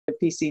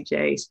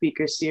PCJ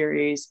speaker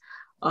series.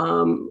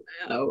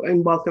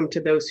 And welcome to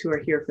those who are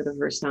here for the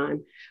first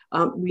time.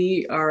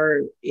 We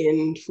are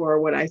in for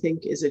what I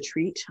think is a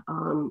treat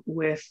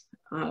with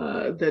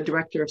the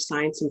Director of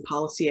Science and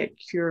Policy at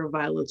Cure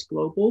Violence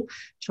Global,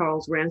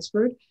 Charles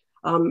Ransford.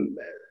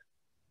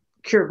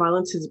 Cure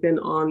Violence has been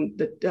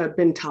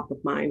been top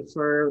of mind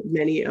for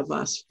many of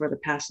us for the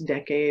past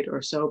decade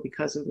or so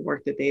because of the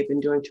work that they've been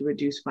doing to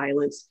reduce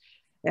violence.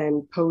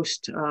 And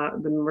post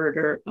the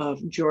murder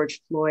of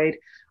George Floyd,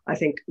 I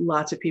think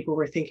lots of people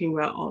were thinking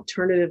about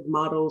alternative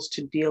models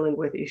to dealing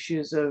with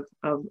issues of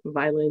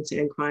violence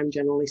and crime,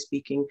 generally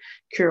speaking.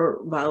 Cure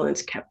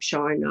Violence kept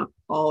showing up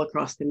all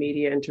across the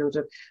media in terms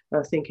of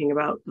thinking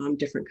about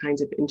different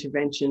kinds of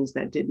interventions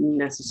that didn't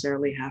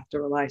necessarily have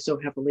to rely so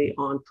heavily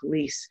on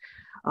police.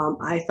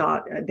 I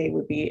thought they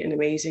would be an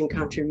amazing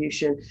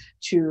contribution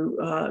to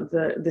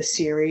the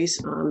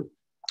series,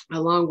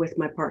 along with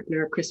my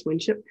partner, Chris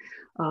Winship,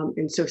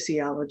 in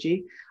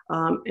sociology.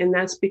 And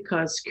that's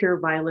because Cure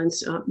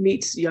Violence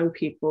meets young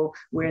people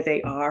where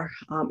they are,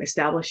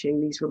 establishing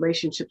these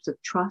relationships of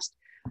trust,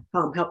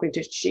 helping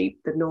to shape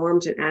the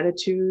norms and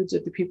attitudes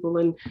of the people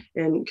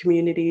in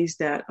communities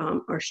that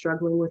are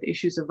struggling with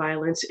issues of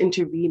violence,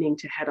 intervening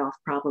to head off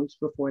problems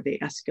before they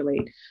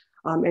escalate.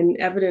 And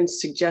evidence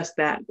suggests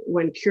that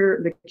when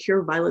the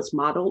Cure Violence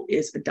model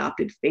is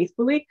adopted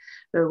faithfully,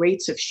 the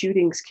rates of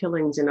shootings,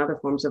 killings, and other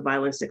forms of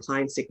violence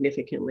decline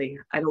significantly.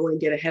 I don't want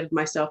to get ahead of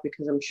myself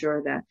because I'm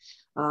sure that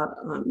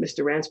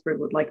Mr. Ransford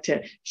would like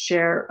to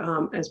share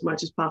as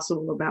much as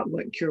possible about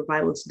what Cure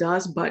Violence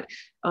does, but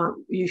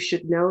you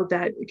should know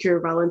that Cure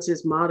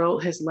Violence's model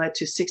has led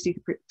to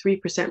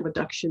 63%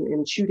 reduction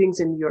in shootings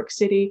in New York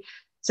City,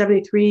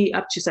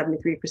 up to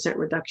 73%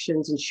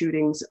 reductions in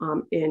shootings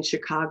in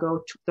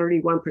Chicago,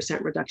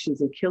 31%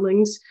 reductions in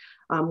killings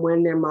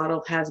when their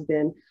model has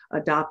been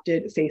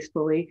adopted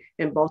faithfully.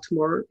 In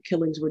Baltimore,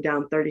 killings were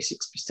down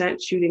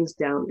 36%, shootings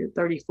down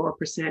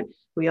 34%.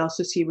 We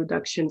also see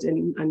reductions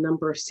in a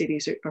number of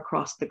cities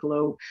across the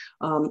globe.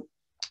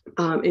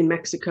 In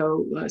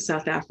Mexico,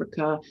 South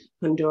Africa,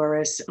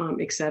 Honduras,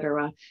 et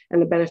cetera.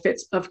 And the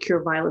benefits of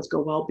Cure Violence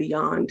go well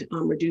beyond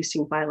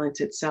reducing violence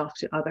itself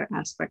to other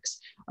aspects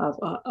of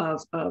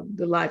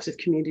the lives of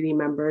community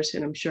members.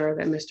 And I'm sure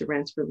that Mr.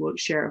 Ransford will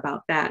share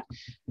about that.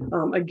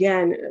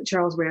 Again,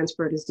 Charles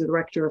Ransford is the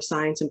Director of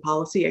Science and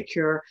Policy at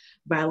Cure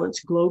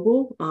Violence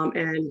Global,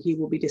 and he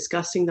will be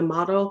discussing the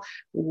model,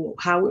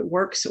 how it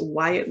works,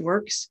 why it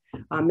works.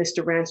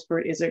 Mr.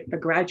 Ransford is a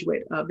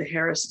graduate of the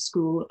Harris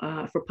School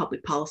for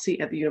Public Policy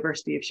at the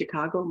University of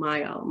Chicago,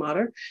 my alma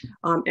mater,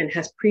 and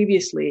has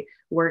previously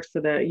worked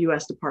for the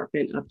U.S.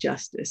 Department of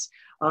Justice.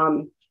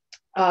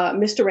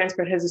 Mr.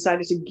 Ransford has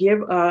decided to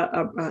give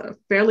a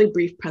fairly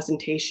brief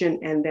presentation,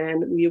 and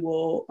then we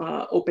will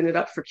open it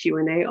up for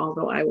Q&A,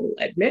 although I will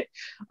admit,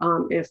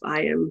 if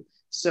I am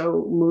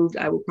so moved,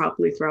 I will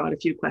probably throw out a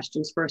few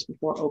questions first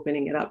before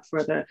opening it up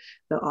for the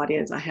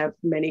audience. I have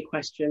many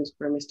questions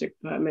for Mr.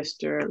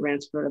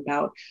 Ransford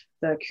about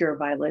the Cure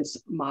Violence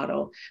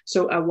model.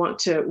 So I want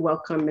to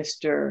welcome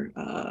Mr.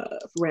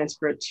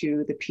 Ransford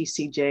to the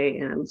PCJ,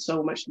 and I'm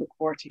so much look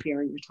forward to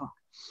hearing your talk.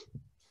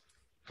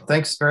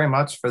 Thanks very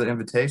much for the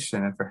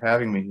invitation and for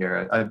having me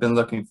here. I've been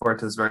looking forward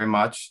to this very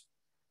much.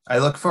 I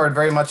look forward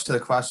very much to the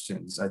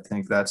questions. I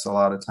think that's a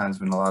lot of times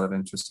when a lot of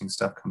interesting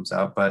stuff comes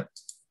out, but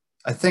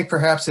I think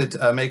perhaps it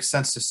makes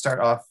sense to start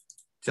off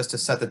just to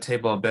set the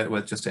table a bit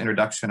with just an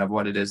introduction of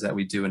what it is that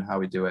we do and how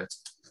we do it,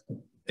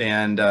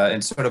 and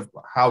sort of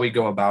how we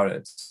go about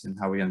it and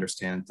how we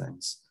understand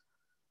things.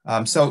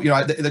 So,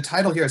 the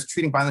title here is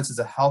Treating Violence as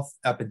a Health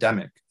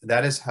Epidemic.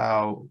 That is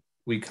how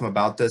we come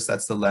about this.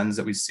 That's the lens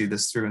that we see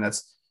this through. And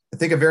that's, I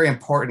think, a very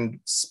important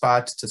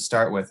spot to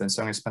start with. And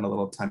so I'm going to spend a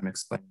little time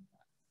explaining that.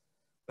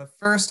 But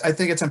first, I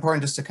think it's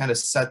important just to kind of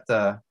set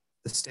the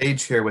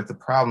stage here with the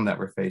problem that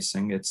we're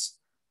facing. It's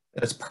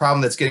a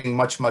problem that's getting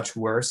much, much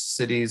worse.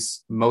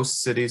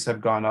 Most cities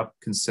have gone up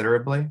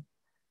considerably.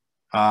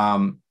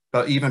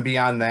 But even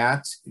beyond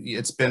that,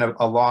 it's been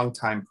a long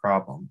time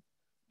problem.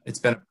 It's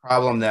been a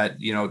problem that,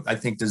 I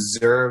think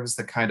deserves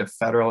the kind of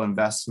federal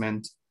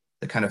investment,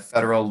 the kind of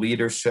federal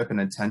leadership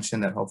and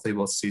attention that hopefully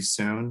we'll see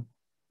soon.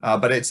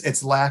 But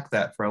it's lacked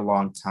that for a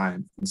long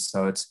time. And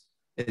so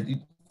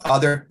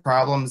other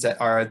problems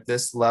that are at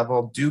this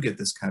level do get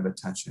this kind of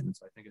attention.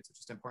 So I think it's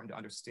just important to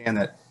understand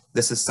that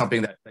this is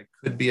something that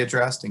could be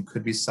addressed and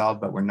could be solved,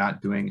 but we're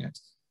not doing it.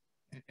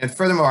 And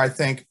furthermore, I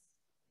think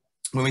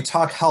when we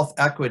talk health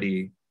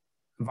equity,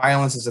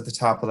 violence is at the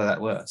top of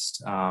that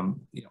list.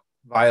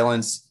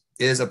 Violence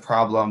is a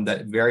problem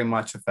that very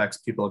much affects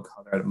people of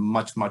color at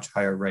much, much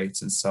higher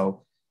rates. And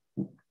so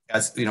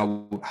as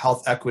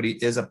health equity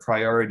is a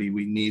priority,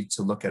 we need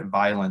to look at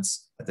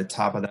violence at the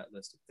top of that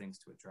list of things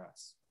to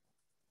address.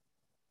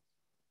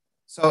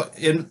 So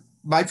in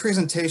my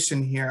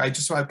presentation here, I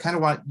kind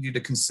of want you to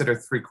consider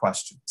three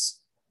questions.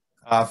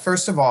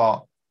 First of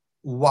all,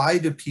 why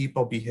do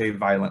people behave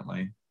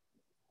violently?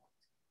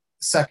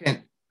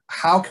 Second,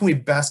 how can we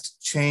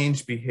best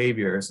change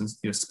behaviors, and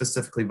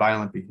specifically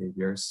violent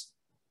behaviors?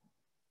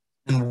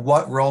 And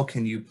what role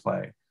can you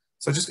play?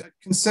 So just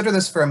consider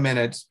this for a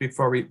minute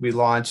before we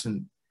launch,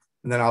 and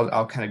then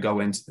I'll kind of go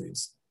into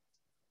these.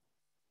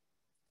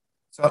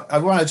 So I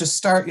want to just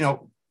start,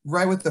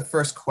 right with the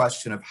first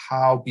question of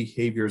how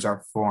behaviors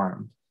are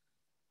formed.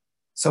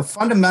 So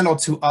fundamental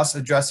to us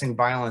addressing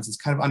violence is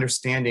kind of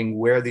understanding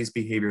where these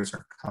behaviors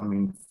are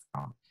coming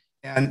from.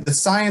 And the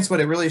science, what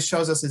it really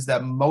shows us is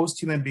that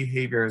most human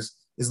behaviors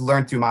is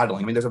learned through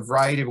modeling. I mean, there's a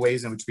variety of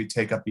ways in which we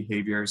take up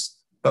behaviors,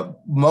 but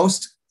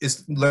most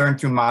is learned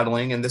through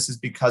modeling, and this is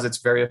because it's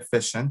very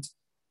efficient.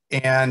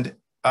 And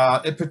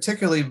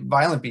particularly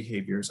violent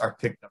behaviors are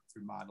picked up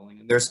through modeling.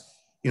 And there's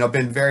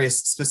been various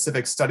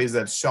specific studies that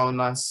have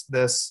shown us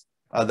this,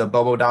 the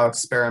Bobo Dow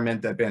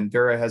experiment that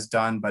Bandura has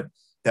done, but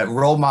that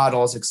role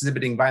models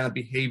exhibiting violent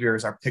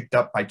behaviors are picked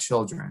up by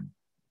children.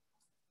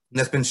 And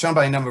that's been shown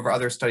by a number of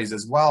other studies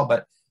as well.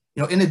 But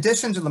in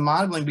addition to the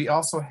modeling, we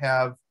also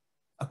have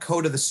a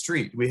code of the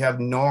street. We have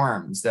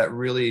norms that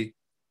really,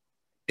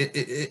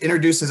 it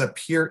introduces a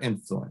peer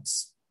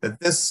influence,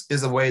 that this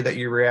is a way that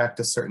you react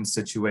to certain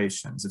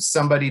situations. If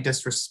somebody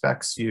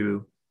disrespects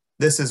you,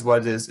 this is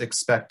what is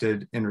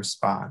expected in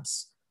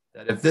response.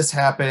 That if this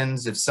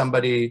happens, if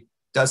somebody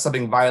does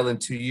something violent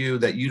to you,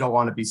 that you don't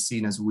want to be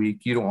seen as weak,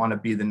 you don't want to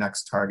be the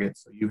next target,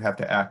 so you have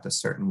to act a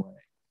certain way.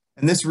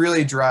 And this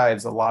really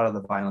drives a lot of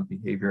the violent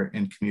behavior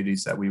in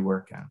communities that we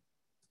work in.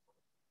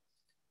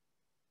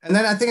 And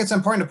then I think it's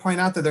important to point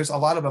out that there's a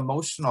lot of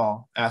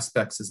emotional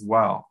aspects as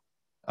well.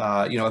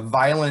 If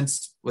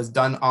violence was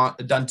done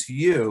to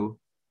you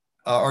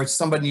or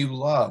somebody you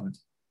loved,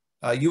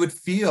 you would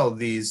feel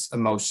these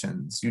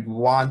emotions. You'd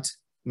want,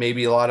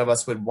 maybe a lot of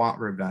us would want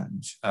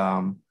revenge.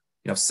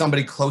 If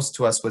somebody close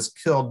to us was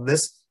killed,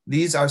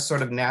 these are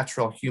sort of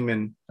natural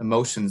human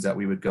emotions that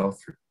we would go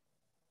through.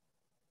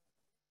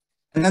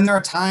 And then there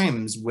are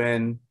times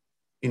when,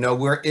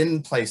 we're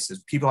in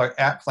places, people are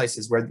at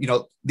places where,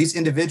 these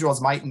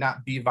individuals might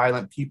not be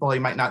violent people. They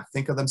might not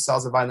think of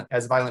themselves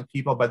as violent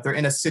people, but they're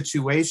in a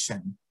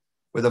situation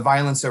where the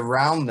violence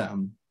around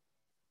them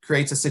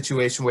creates a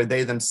situation where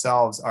they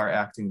themselves are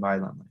acting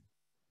violently.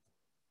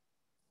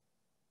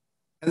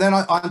 And then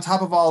on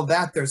top of all of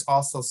that, there's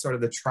also sort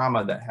of the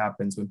trauma that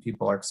happens when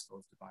people are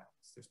exposed to violence.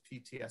 There's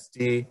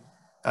PTSD.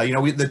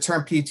 The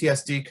term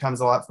PTSD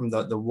comes a lot from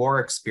the war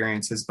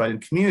experiences, but in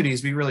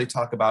communities, we really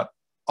talk about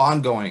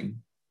ongoing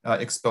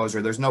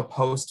exposure. There's no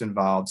post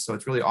involved, so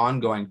it's really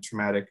ongoing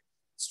traumatic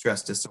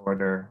stress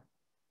disorder.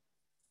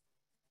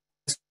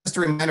 Just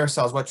to remind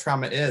ourselves what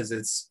trauma is,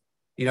 it's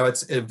an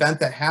event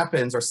that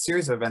happens, or a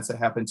series of events that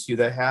happen to you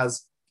that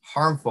has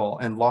harmful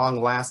and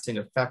long-lasting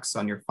effects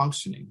on your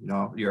functioning,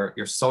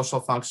 your social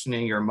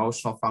functioning, your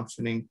emotional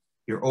functioning,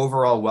 your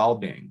overall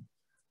well-being.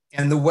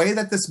 And the way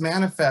that this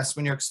manifests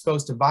when you're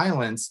exposed to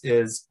violence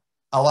is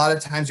a lot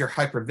of times you're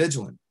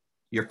hypervigilant,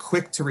 you're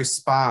quick to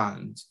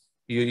respond,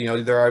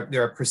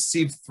 there are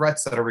perceived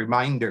threats that are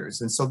reminders.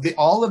 And so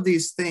all of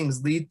these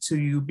things lead to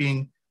you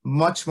being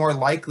much more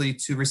likely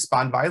to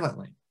respond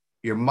violently.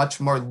 You're much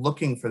more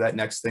looking for that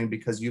next thing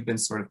because you've been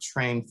sort of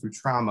trained through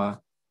trauma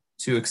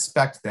to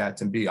expect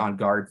that and be on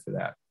guard for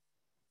that.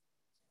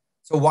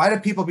 So why do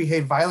people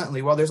behave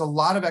violently? Well, there's a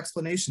lot of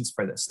explanations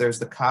for this. There's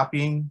the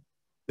copying,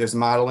 there's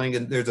modeling,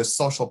 and there's a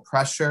social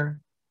pressure.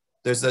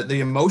 There's the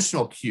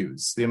emotional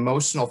cues, the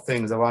emotional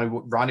things,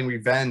 wanting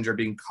revenge or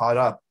being caught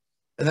up.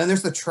 And then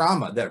there's the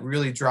trauma that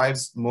really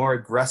drives more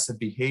aggressive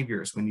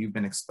behaviors when you've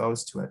been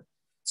exposed to it.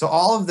 So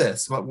all of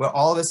this, what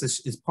all of this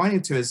is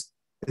pointing to is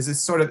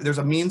this sort of, there's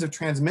a means of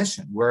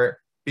transmission. We're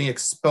being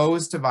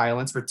exposed to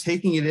violence, we're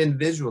taking it in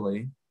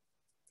visually,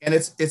 and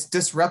it's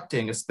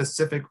disrupting a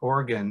specific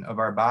organ of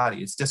our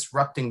body. It's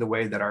disrupting the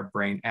way that our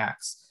brain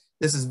acts.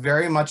 This is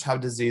very much how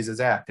diseases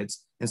act.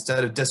 It's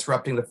instead of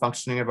disrupting the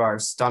functioning of our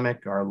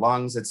stomach, our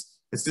lungs, it's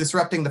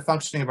disrupting the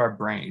functioning of our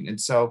brain. And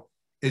so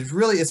it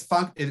really is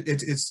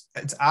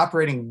it's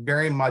operating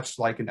very much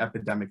like an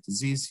epidemic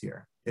disease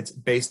here. It's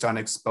based on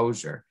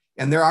exposure.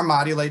 And there are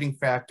modulating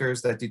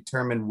factors that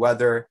determine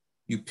whether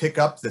you pick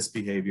up this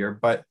behavior,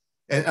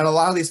 and a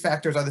lot of these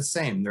factors are the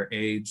same: their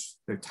age,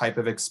 their type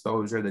of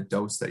exposure, the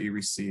dose that you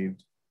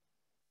received.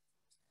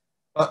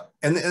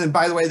 And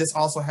by the way, this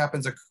also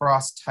happens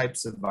across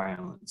types of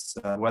violence,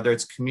 whether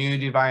it's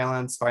community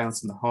violence,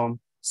 violence in the home,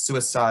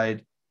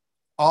 suicide,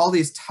 all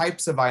these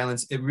types of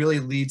violence, it really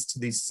leads to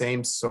these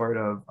same sort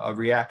of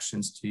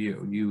reactions to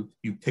you.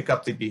 You pick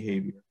up the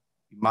behavior,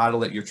 you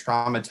model it, you're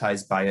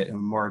traumatized by it and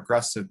more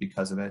aggressive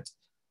because of it.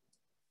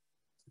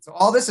 So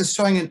all this is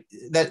showing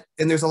that,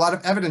 and there's a lot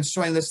of evidence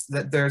showing this,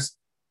 that there's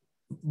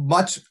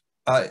much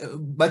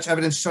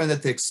evidence showing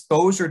that the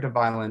exposure to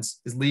violence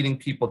is leading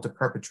people to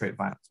perpetrate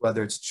violence,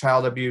 whether it's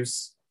child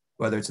abuse,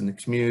 whether it's in the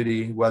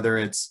community, whether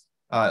it's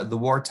the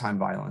wartime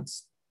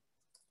violence.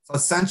 So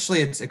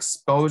essentially, it's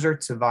exposure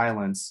to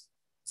violence.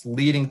 It's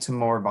leading to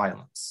more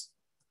violence.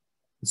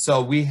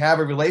 So we have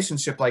a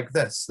relationship like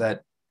this,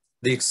 that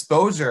the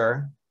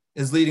exposure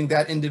is leading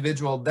that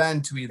individual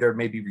then to either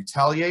maybe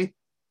retaliate,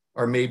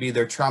 or maybe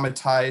they're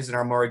traumatized and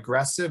are more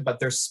aggressive, but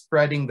they're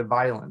spreading the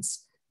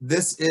violence.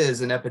 This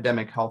is an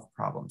epidemic health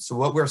problem. So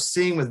what we're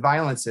seeing with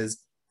violence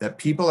is that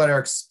people that are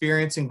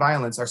experiencing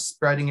violence are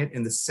spreading it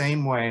in the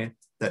same way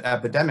that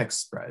epidemics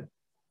spread.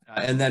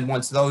 And then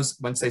once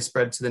they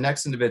spread to the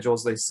next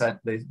individuals,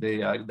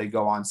 they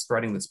go on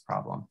spreading this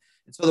problem.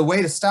 And so the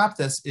way to stop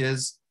this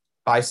is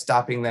by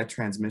stopping that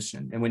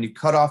transmission. And when you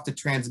cut off the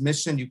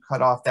transmission, you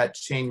cut off that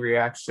chain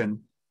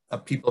reaction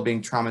of people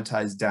being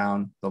traumatized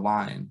down the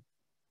line.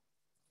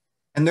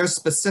 And there's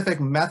specific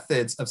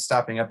methods of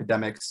stopping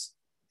epidemics.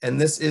 And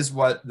this is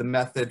what the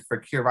method for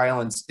cure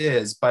violence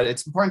is, but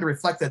it's important to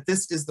reflect that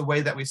this is the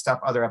way that we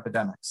stop other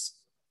epidemics.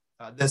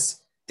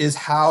 This is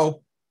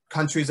how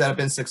countries that have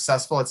been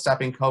successful at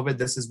stopping COVID,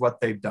 this is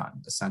what they've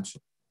done,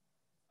 essentially.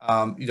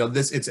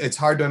 It's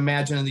hard to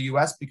imagine in the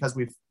US because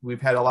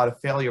we've had a lot of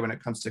failure when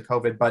it comes to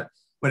COVID, but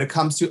when it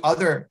comes to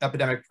other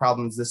epidemic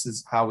problems, this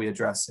is how we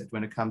address it.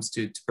 When it comes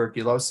to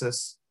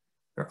tuberculosis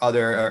or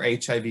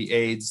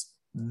HIV/AIDS,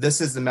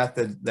 this is the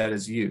method that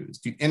is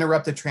used. You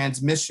interrupt the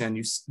transmission,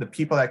 the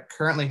people that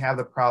currently have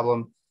the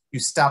problem,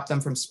 you stop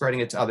them from spreading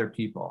it to other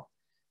people.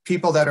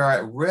 People that are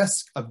at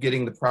risk of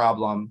getting the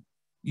problem,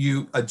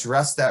 you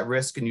address that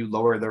risk and you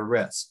lower their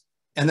risk.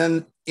 And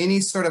then any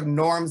sort of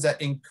norms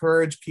that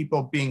encourage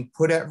people being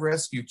put at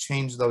risk, you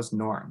change those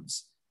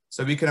norms.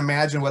 So we can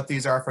imagine what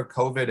these are for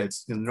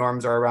COVID. The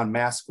norms are around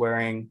mask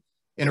wearing,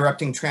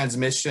 interrupting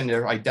transmission,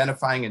 they're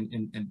identifying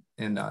and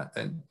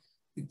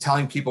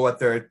telling people what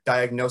their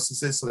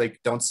diagnosis is so they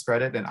don't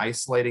spread it and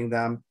isolating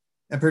them,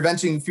 and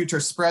preventing future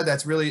spread.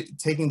 That's really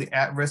taking the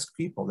at-risk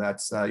people.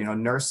 That's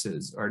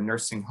nurses or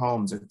nursing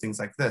homes or things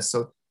like this.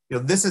 So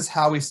this is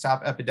how we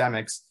stop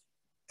epidemics.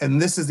 And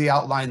this is the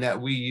outline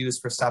that we use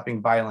for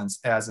stopping violence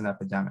as an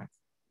epidemic.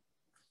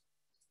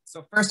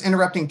 So first,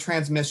 interrupting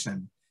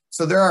transmission.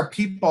 So there are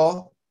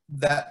people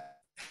that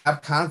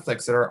have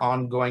conflicts that are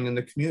ongoing in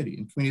the community,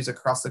 in communities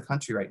across the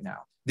country right now.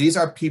 These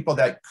are people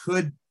that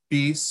could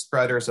be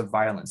spreaders of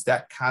violence.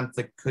 That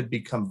conflict could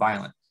become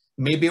violent.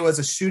 Maybe it was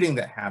a shooting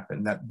that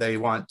happened that they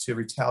want to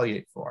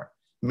retaliate for.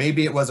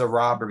 Maybe it was a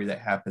robbery that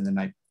happened the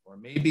night before.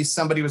 Maybe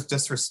somebody was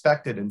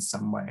disrespected in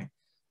some way.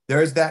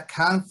 There's that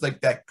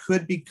conflict that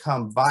could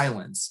become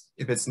violence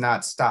if it's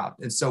not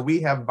stopped. And so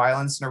we have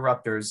violence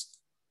interrupters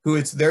who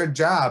it's their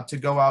job to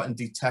go out and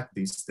detect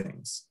these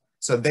things.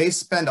 So they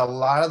spend a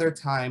lot of their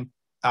time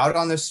out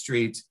on the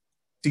street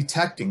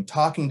detecting,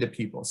 talking to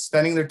people,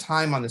 spending their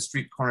time on the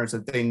street corners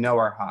that they know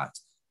are hot,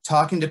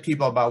 talking to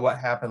people about what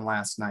happened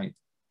last night,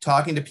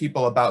 talking to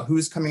people about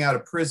who's coming out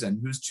of prison,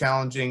 who's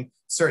challenging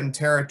certain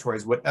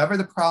territories, whatever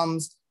the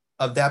problems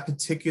of that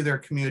particular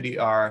community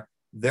are,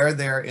 they're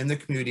there in the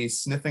community,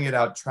 sniffing it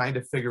out, trying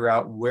to figure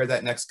out where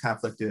that next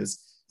conflict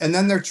is. And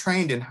then they're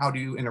trained in how do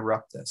you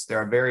interrupt this. There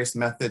are various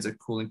methods of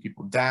cooling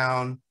people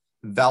down,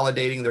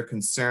 validating their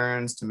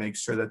concerns to make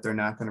sure that they're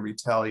not going to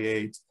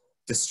retaliate,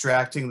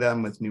 distracting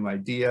them with new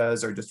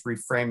ideas, or just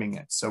reframing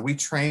it. So we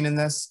train in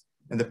this,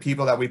 and the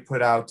people that we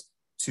put out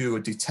to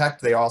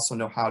detect, they also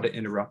know how to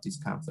interrupt these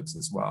conflicts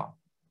as well.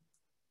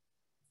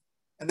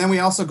 And then we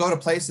also go to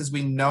places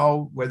we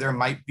know where there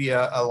might be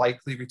a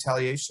likely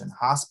retaliation,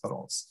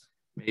 hospitals.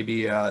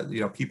 Maybe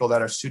people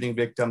that are shooting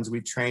victims,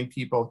 we train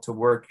people to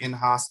work in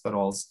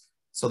hospitals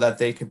so that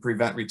they can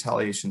prevent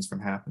retaliations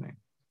from happening.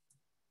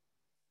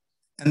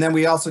 And then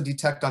we also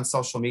detect on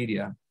social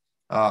media.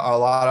 A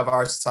lot of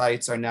our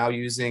sites are now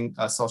using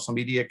social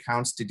media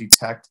accounts to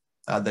detect.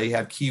 They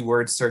have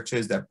keyword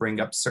searches that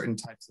bring up certain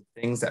types of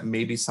things that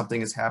maybe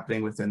something is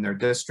happening within their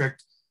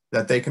district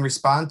that they can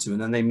respond to.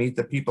 And then they meet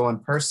the people in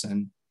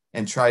person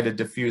and try to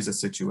diffuse a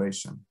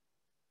situation.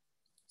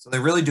 So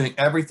they're really doing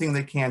everything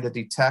they can to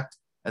detect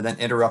and then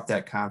interrupt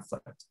that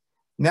conflict.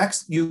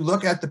 Next, you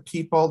look at the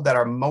people that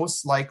are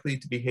most likely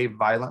to behave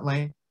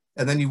violently,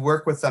 and then you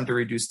work with them to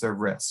reduce their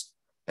risk.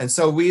 And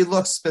so we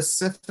look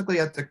specifically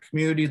at the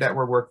community that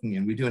we're working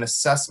in. We do an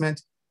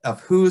assessment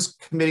of who's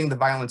committing the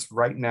violence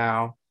right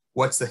now,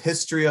 what's the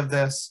history of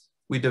this.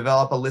 We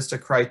develop a list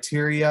of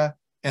criteria,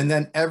 and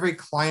then every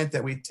client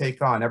that we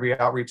take on, every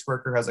outreach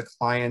worker has a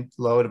client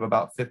load of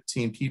about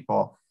 15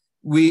 people.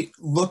 We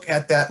look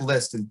at that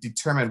list and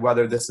determine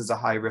whether this is a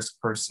high-risk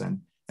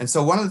person. And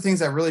so one of the things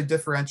that really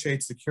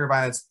differentiates the cure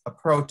violence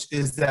approach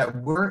is that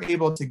we're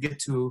able to get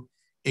to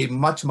a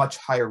much, much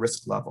higher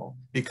risk level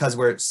because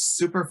we're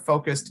super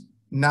focused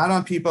not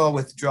on people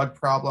with drug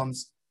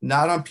problems,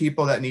 not on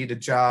people that need a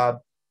job,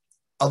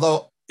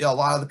 although a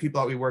lot of the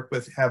people that we work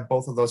with have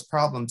both of those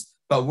problems,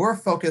 but we're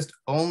focused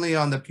only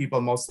on the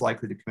people most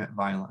likely to commit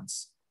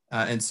violence.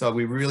 And so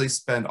we really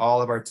spend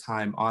all of our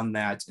time on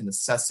that and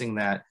assessing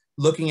that,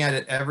 looking at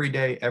it every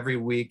day, every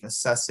week,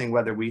 assessing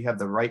whether we have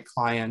the right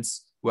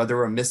clients, whether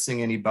we're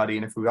missing anybody,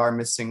 and if we are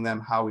missing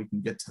them, how we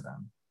can get to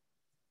them.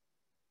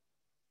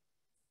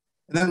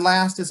 And then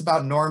last is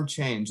about norm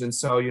change. And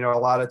so, a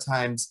lot of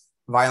times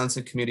violence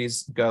in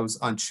communities goes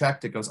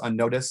unchecked, it goes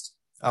unnoticed.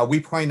 We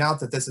point out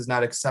that this is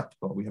not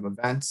acceptable. We have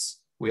events,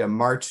 we have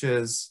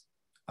marches.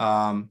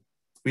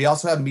 We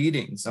also have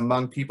meetings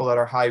among people that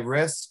are high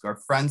risk, or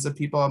friends of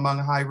people among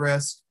high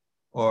risk,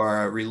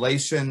 or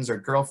relations or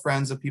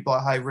girlfriends of people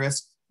at high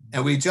risk.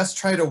 And we just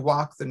try to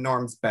walk the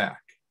norms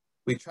back.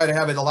 We try to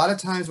have it. A lot of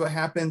times what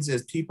happens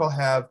is people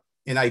have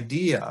an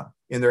idea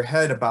in their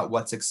head about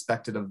what's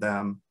expected of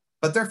them,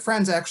 but their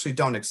friends actually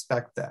don't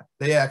expect that.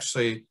 They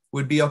actually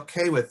would be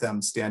okay with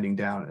them standing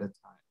down at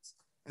times.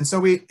 And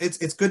so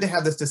it's good to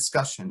have this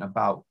discussion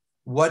about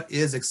what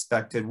is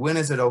expected, when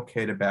is it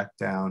okay to back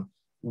down,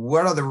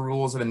 what are the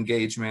rules of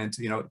engagement,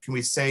 can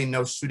we say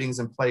no shootings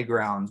in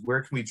playgrounds,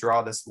 where can we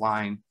draw this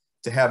line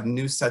to have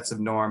new sets of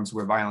norms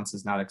where violence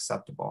is not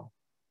acceptable.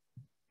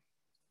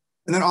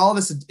 And then all of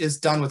this is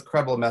done with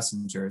credible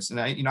messengers. And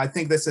I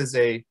think this is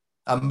a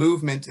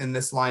movement in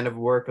this line of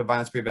work of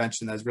violence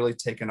prevention that has really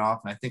taken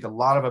off. And I think a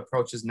lot of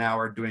approaches now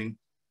are doing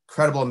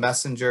credible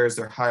messengers.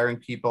 They're hiring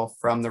people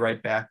from the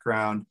right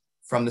background,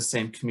 from the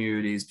same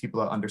communities, people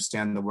that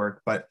understand the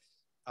work. But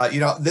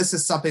this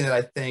is something that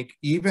I think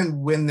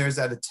even when there's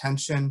that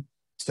attention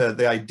to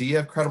the idea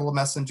of credible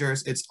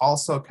messengers, it's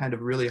also kind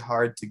of really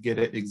hard to get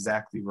it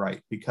exactly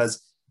right,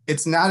 because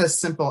it's not as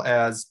simple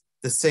as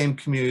the same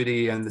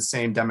community and the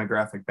same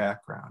demographic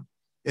background.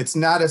 It's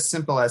not as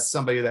simple as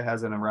somebody that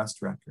has an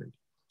arrest record.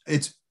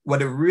 It's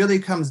what it really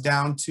comes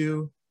down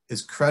to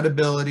is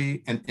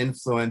credibility and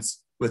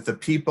influence with the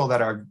people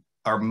that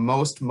are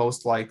most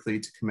likely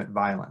to commit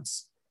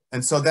violence.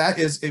 And so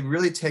it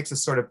really takes a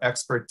sort of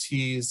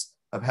expertise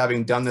of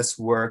having done this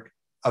work,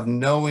 of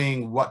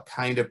knowing what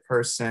kind of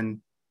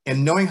person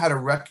and knowing how to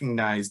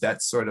recognize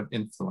that sort of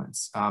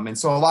influence. And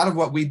so a lot of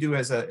what we do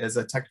as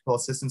a technical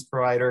assistance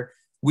provider,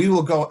 we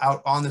will go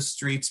out on the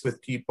streets with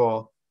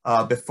people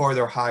before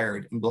they're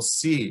hired, and we'll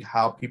see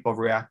how people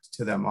react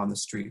to them on the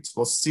streets.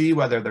 We'll see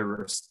whether they're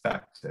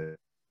respected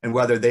and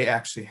whether they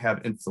actually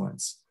have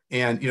influence.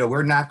 And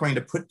we're not going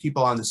to put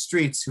people on the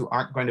streets who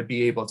aren't going to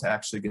be able to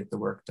actually get the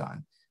work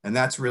done. And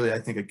that's really, I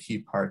think, a key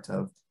part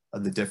of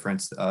the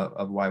difference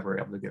of why we're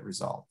able to get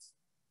results.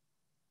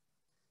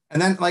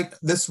 And then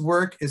this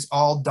work is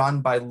all done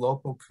by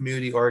local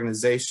community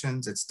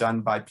organizations. It's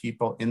done by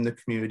people in the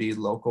community,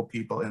 local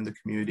people in the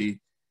community.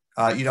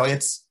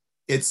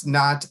 It's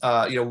not,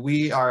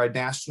 we are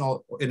a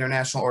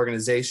international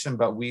organization,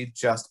 but we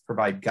just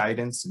provide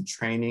guidance and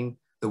training.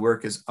 The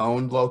work is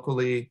owned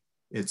locally,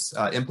 it's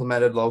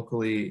implemented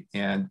locally,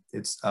 and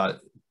it's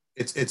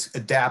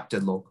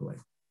adapted locally.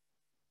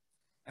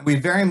 And we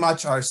very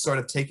much are sort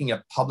of taking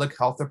a public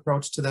health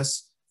approach to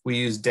this. We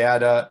use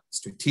data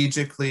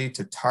strategically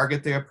to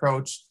target the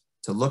approach,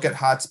 to look at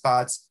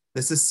hotspots.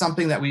 This is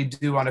something that we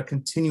do on a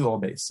continual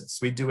basis.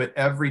 We do it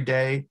every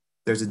day.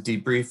 There's a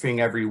debriefing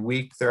every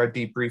week. There are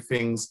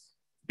debriefings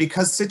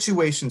because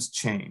situations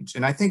change.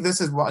 And I think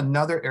this is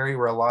another area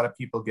where a lot of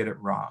people get it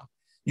wrong.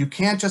 You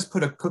can't just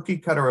put a cookie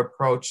cutter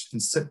approach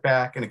and sit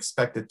back and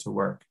expect it to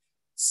work.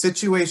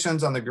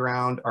 Situations on the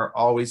ground are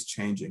always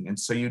changing. And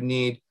so you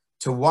need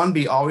to, one,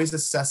 be always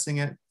assessing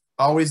it,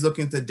 always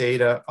looking at the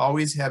data,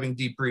 always having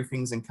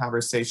debriefings and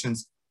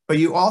conversations, but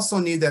you also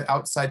need that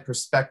outside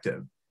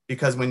perspective,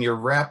 because when you're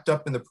wrapped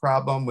up in the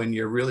problem, when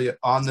you're really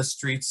on the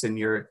streets and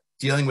you're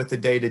dealing with the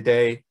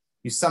day-to-day,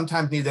 you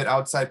sometimes need that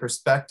outside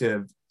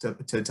perspective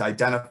to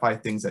identify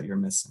things that you're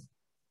missing.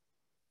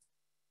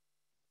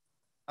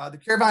 The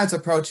care violence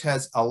approach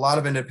has a lot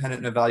of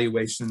independent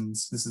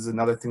evaluations. This is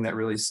another thing that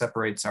really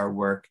separates our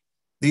work.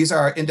 These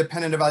are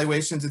independent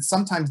evaluations. It's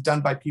sometimes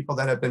done by people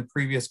that have been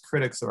previous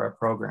critics of our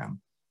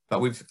program,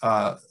 but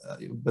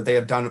they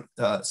have done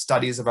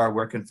studies of our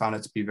work and found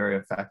it to be very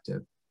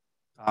effective.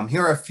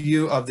 Here are a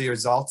few of the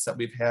results that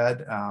we've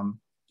had.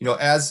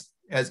 As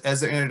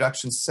the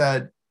introduction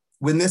said,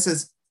 when this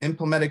is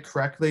implemented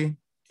correctly,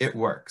 it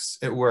works.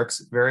 It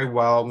works very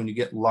well when you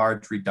get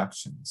large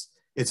reductions.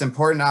 It's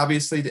important,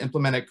 obviously, to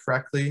implement it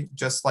correctly.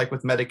 Just like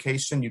with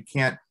medication, you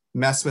can't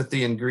mess with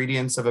the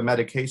ingredients of a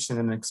medication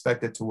and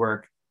expect it to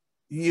work.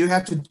 You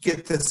have to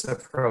get this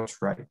approach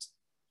right.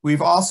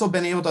 We've also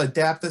been able to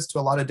adapt this to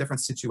a lot of different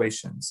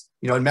situations.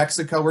 In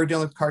Mexico, we're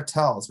dealing with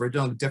cartels. We're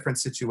dealing with different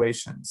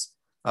situations.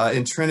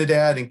 In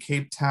Trinidad and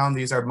Cape Town,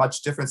 these are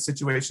much different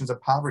situations of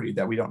poverty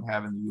that we don't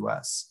have in the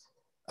US.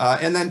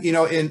 And then,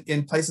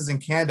 in places in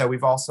Canada,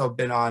 we've also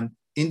been on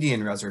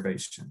Indian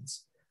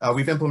reservations.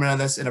 We've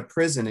implemented this in a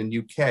prison in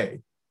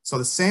UK. So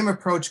the same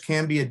approach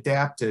can be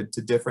adapted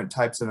to different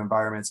types of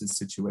environments and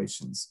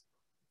situations.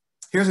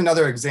 Here's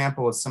another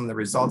example of some of the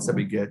results that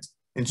we get.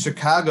 In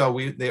Chicago,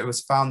 it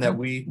was found that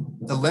we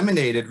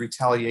eliminated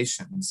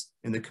retaliations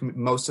in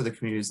most of the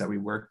communities that we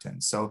worked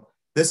in. So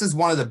this is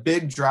one of the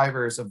big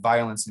drivers of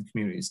violence in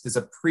communities, is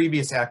a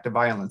previous act of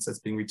violence that's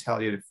being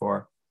retaliated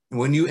for. And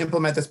when you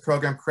implement this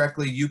program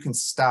correctly, you can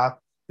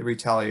stop the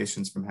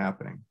retaliations from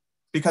happening,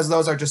 because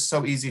those are just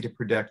so easy to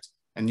predict,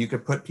 and you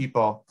could put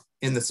people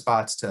in the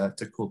spots to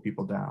cool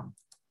people down.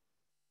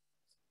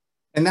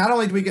 And not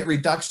only do we get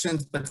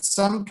reductions, but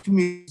some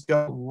communities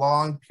go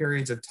long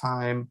periods of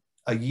time,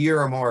 a year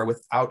or more,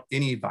 without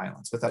any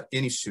violence, without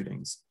any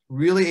shootings,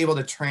 really able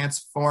to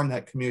transform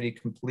that community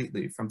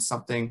completely from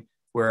something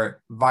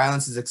where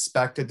violence is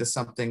expected to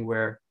something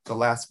where the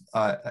last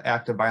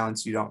act of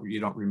violence you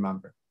don't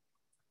remember.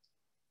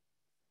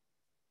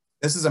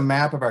 This is a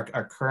map of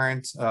our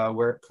current,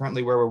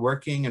 currently where we're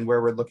working and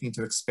where we're looking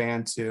to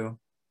expand to.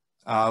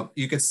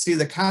 You can see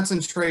the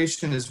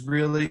concentration is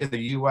really in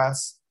the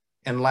US.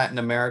 and Latin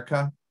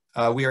America.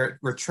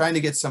 We're trying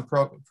to get some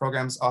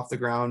programs off the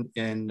ground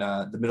in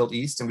the Middle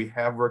East, and we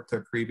have worked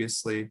there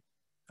previously,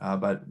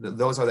 but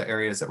those are the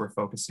areas that we're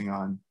focusing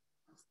on.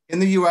 In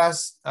the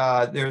US,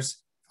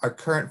 there's our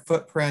current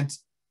footprint.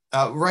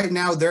 Right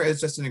now, there is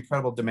just an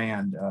incredible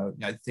demand.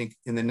 I think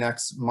in the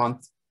next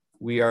month,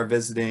 we are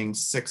visiting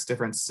 6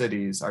 different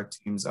cities. Our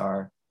teams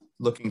are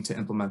looking to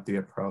implement the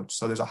approach.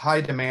 So there's a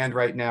high demand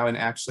right now, and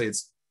actually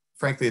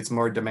frankly, it's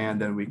more demand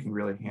than we can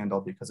really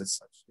handle because it's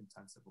such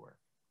intensive work.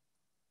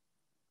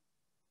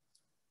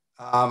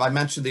 I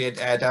mentioned the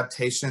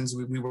adaptations.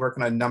 We work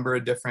on a number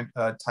of different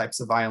types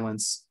of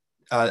violence.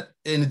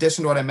 In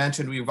addition to what I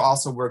mentioned, we've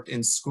also worked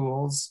in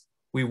schools.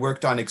 We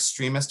worked on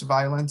extremist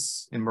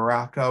violence in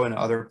Morocco and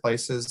other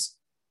places.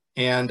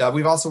 And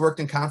we've also worked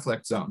in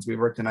conflict zones. We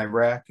worked in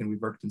Iraq and we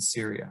worked in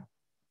Syria.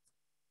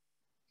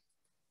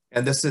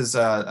 And this is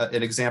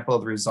an example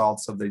of the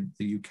results of the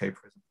UK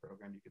prison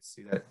program. You can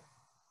see that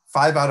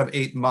 5 out of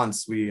 8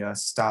 months, we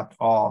stopped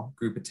all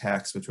group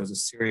attacks, which was a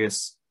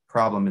serious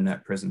problem in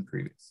that prison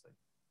previously.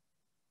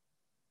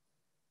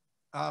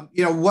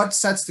 What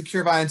sets the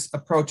Cure Violence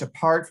approach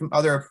apart from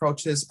other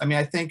approaches? I mean,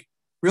 I think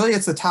really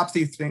it's the top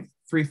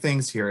three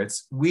things here.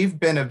 We've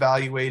been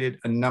evaluated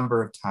a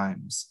number of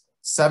times,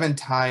 7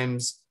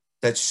 times,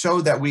 that show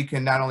that we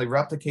can not only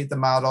replicate the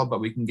model, but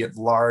we can get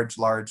large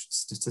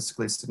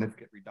statistically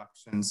significant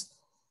reductions.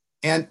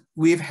 And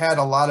we've had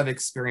a lot of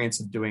experience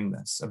of doing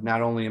this, of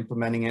not only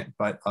implementing it,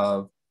 but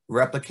of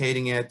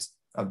replicating it,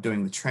 of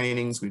doing the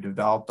trainings. We've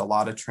developed a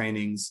lot of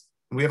trainings.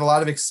 And we have a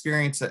lot of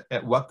experience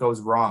at what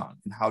goes wrong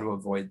and how to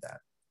avoid that.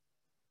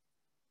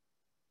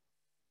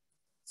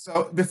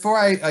 So before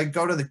I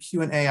go to the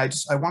Q&A,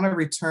 I want to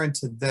return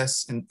to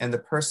this and the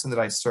person that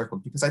I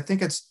circled, because I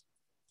think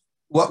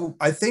what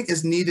I think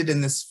is needed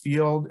in this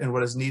field and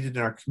what is needed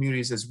in our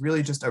communities is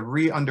really just a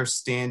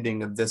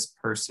re-understanding of this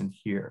person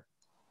here,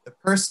 the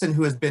person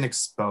who has been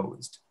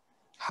exposed.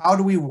 How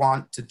do we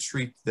want to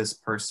treat this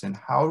person?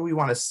 How do we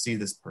want to see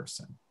this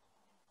person?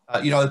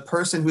 The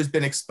person who's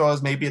been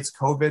exposed, maybe it's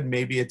COVID,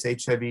 maybe it's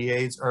HIV,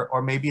 AIDS,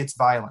 or maybe it's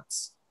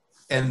violence,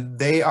 and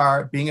they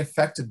are being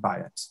affected by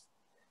it.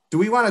 Do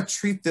we want to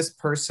treat this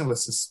person with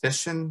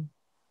suspicion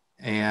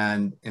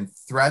and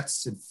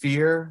threats and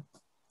fear?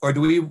 Or do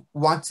we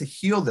want to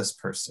heal this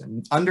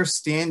person,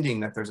 understanding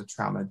that there's a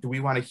trauma? Do we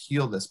want to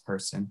heal this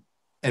person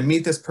and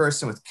meet this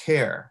person with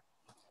care?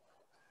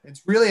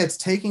 It's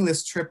taking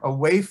this trip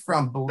away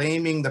from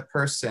blaming the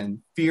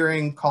person,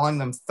 fearing, calling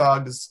them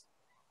thugs,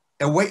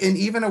 and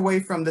even away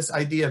from this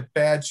idea of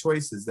bad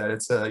choices, that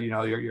it's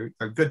you're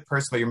a good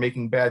person, but you're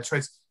making bad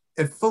choices,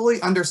 and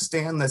fully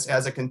understand this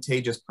as a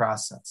contagious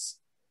process.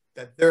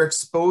 That their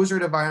exposure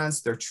to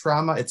violence, their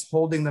trauma, it's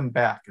holding them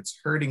back, it's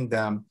hurting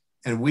them.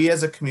 And we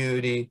as a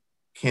community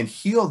can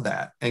heal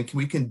that, and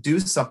we can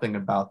do something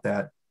about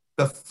that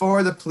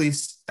before the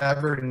police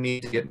ever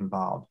need to get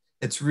involved.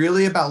 It's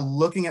really about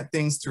looking at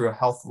things through a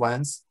health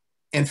lens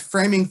and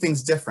framing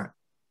things different.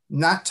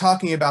 Not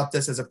talking about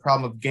this as a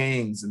problem of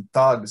gangs and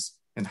thugs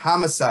and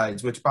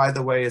homicides, which by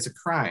the way is a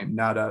crime,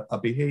 not a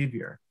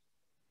behavior.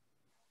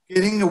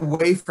 Getting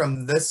away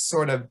from this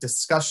sort of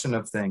discussion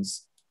of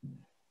things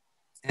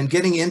and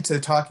getting into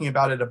talking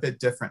about it a bit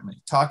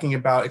differently, talking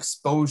about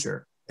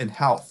exposure and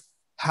health.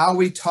 How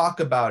we talk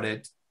about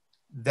it,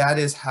 that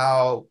is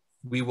how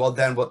we will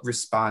then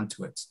respond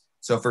to it.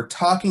 So if we're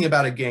talking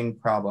about a gang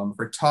problem, if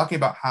we're talking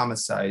about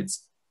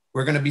homicides,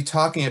 we're going to be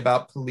talking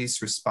about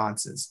police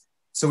responses.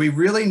 So we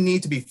really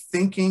need to be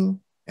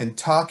thinking and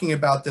talking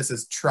about this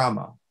as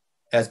trauma,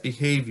 as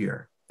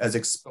behavior, as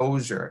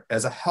exposure,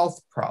 as a health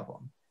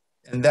problem.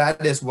 And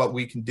that is what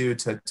we can do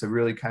to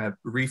really kind of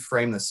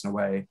reframe this in a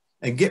way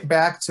and get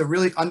back to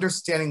really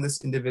understanding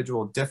this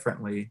individual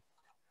differently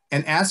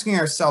and asking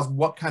ourselves,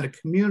 what kind of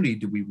community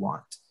do we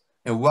want?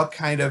 And what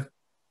kind of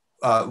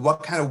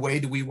way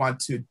do we want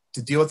to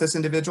deal with this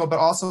individual? But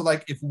also,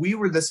 like, if we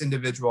were this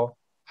individual,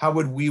 how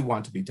would we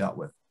want to be dealt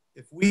with?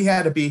 If we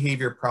had a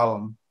behavior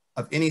problem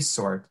of any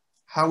sort,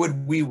 how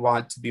would we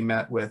want to be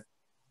met with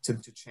to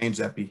change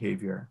that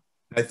behavior?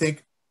 And I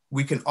think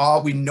we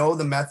know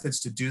the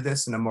methods to do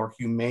this in a more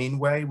humane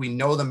way. We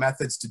know the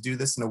methods to do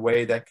this in a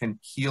way that can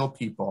heal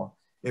people.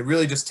 It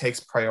really just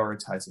takes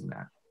prioritizing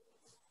that.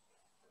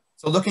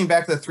 So looking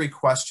back at the 3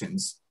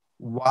 questions,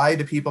 why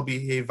do people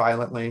behave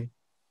violently?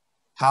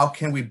 How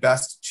can we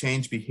best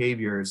change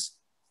behaviors?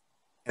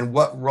 And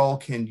what role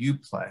can you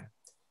play?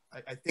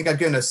 I think I've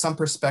given us some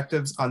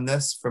perspectives on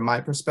this from my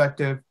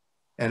perspective,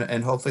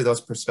 and hopefully those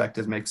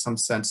perspectives make some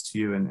sense to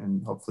you,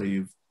 and hopefully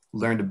you've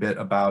learned a bit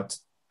about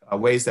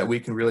ways that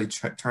we can really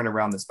turn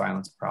around this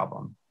violence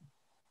problem.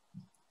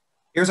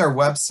 Here's our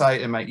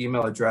website and my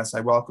email address.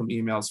 I welcome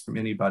emails from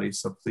anybody,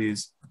 so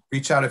please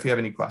reach out if you have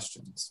any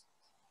questions.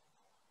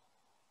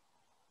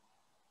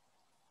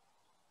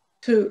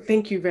 So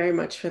thank you very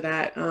much for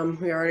that.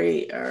 We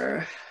already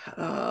are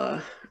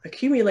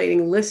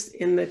accumulating lists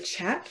in the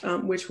chat,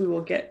 which we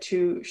will get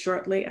to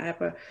shortly. I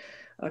have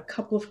a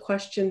couple of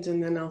questions,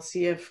 and then I'll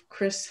see if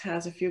Chris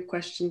has a few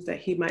questions that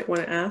he might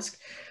want to ask.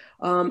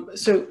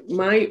 So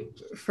my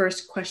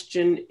first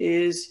question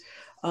is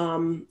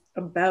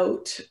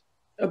about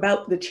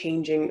the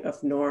changing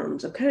of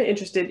norms. I'm kind of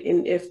interested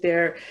in if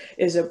there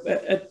is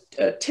a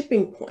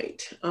tipping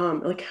point,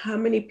 like how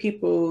many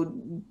people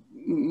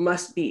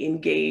must be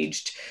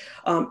engaged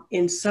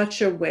in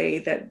such a way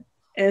that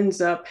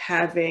ends up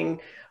having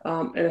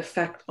an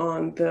effect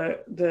on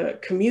the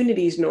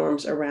community's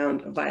norms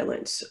around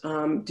violence.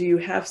 Do you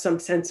have some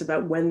sense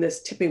about when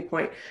this tipping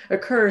point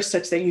occurs,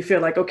 such that you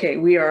feel like, okay,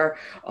 we are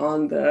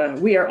on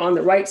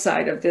the right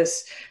side of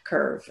this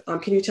curve?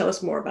 Can you tell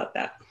us more about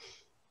that?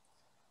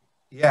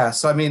 Yeah,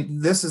 so I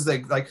mean, this is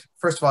like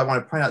first of all, I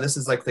want to point out this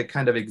is like the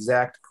kind of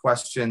exact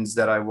questions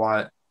that I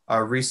want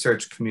our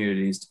research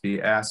communities to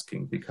be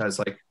asking, because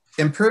like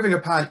improving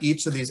upon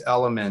each of these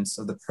elements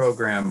of the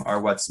program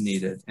are what's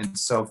needed. And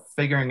so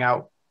figuring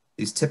out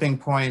these tipping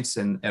points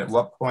and at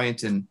what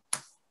point and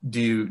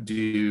do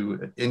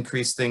you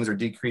increase things or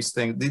decrease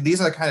things?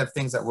 These are the kind of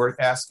things that we're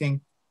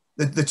asking.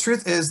 The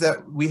truth is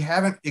that we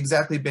haven't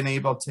exactly been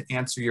able to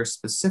answer your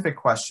specific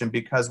question,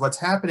 because what's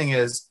happening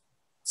is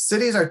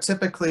cities are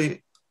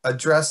typically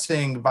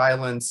addressing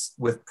violence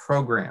with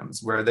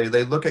programs where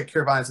they look at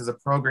cure violence as a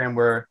program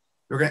where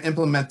we're going to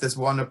implement this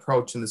one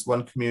approach in this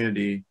one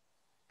community,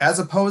 as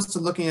opposed to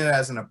looking at it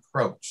as an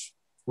approach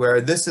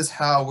where this is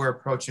how we're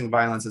approaching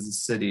violence as a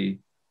city,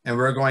 and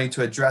we're going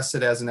to address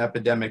it as an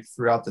epidemic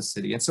throughout the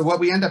city. And so what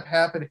we end up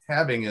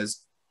having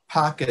is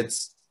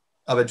pockets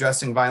of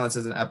addressing violence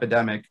as an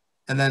epidemic,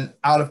 and then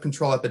out of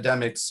control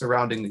epidemics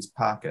surrounding these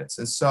pockets.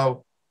 And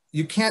so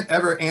you can't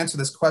ever answer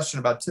this question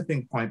about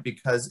tipping point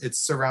because it's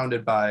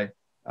surrounded by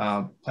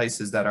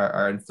places that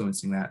are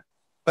influencing that.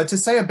 But to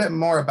say a bit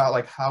more about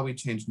like how we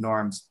change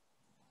norms,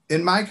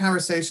 in my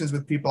conversations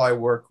with people I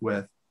work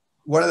with,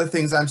 one of the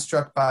things I'm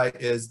struck by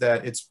is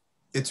that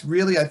it's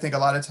really, I think a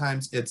lot of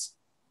times it's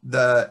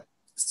the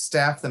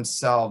staff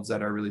themselves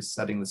that are really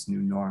setting this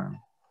new norm.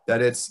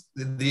 That it's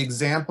the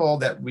example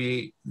that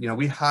we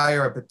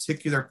hire a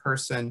particular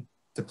person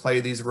to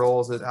play these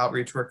roles as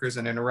outreach workers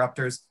and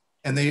interrupters,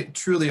 and they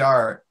truly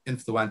are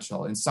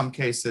influential. In some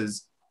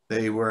cases,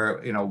 they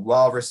were,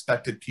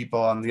 well-respected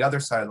people on the other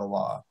side of the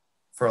law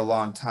for a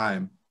long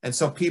time. And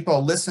so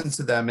people listen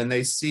to them and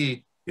they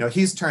see,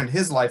 he's turned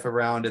his life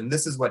around and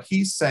this is what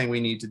he's saying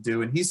we need to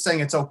do. And he's saying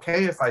it's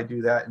okay if I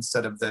do that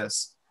instead of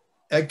this.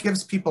 It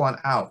gives people an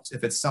out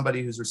if it's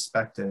somebody who's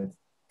respected.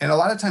 And a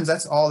lot of times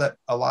that's all that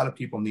a lot of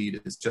people need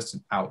is just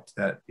an out,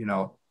 that,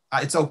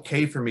 it's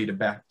okay for me to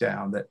back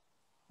down, that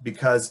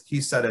because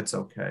he said it's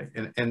okay.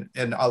 And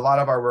a lot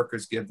of our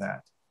workers give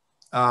that.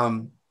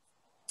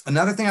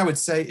 Another thing I would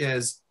say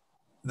is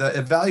the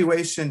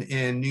evaluation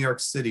in New York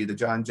City, the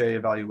John Jay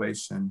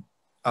evaluation,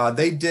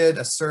 they did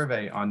a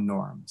survey on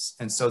norms.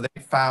 And so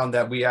they found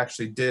that we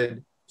actually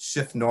did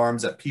shift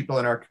norms, that people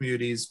in our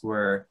communities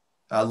were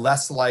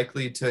less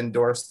likely to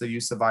endorse the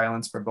use of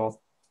violence for both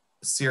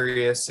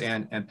serious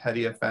and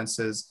petty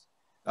offenses.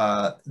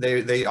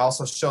 They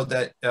also showed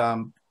that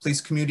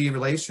police community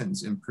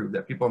relations improved,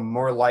 that people are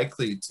more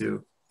likely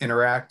to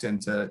interact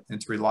and to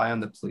rely on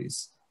the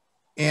police.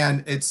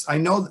 And I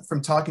know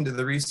from talking to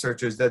the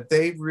researchers that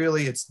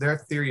it's their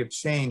theory of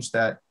change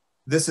that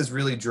this is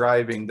really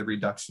driving the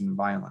reduction in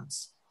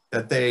violence,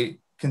 that they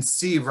can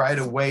see right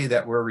away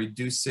that we're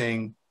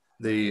reducing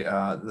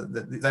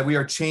that we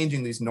are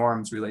changing these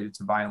norms related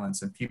to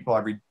violence, and people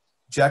are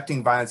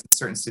rejecting violence in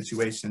certain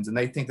situations. And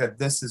they think that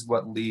this is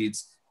what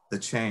leads the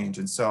change.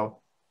 And so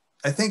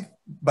I think,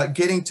 but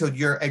getting to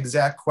your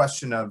exact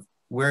question of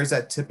where is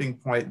that tipping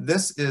point,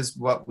 this is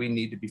what we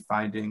need to be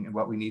finding and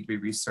what we need to be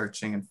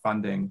researching and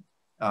funding,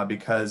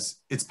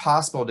 because it's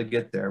possible to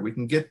get there. We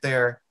can get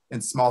there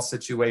in small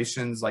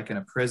situations like in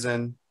a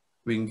prison.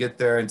 We can get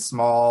there in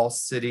small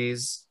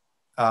cities,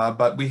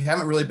 but we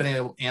haven't really been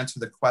able to answer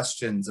the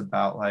questions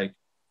about like,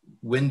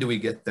 when do we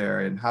get there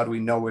and how do we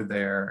know we're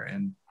there,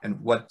 and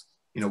what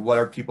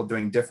are people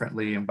doing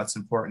differently and what's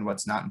important,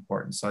 what's not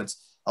important. So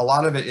a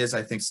lot of it is,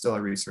 I think, still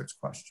a research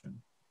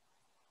question.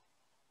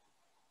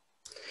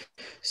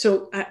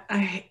 So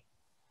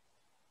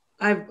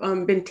I've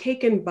been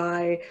taken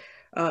by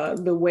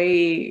the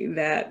way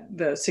that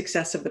the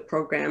success of the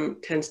program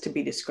tends to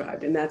be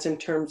described, and that's in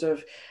terms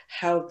of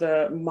how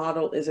the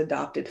model is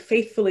adopted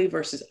faithfully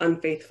versus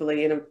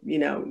unfaithfully. And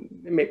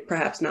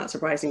perhaps not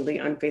surprisingly,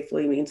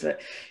 unfaithfully means that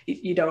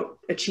you don't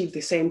achieve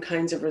the same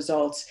kinds of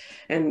results.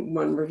 And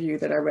one review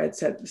that I read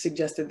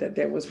suggested that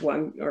there was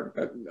one or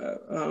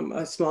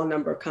a small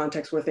number of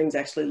contexts where things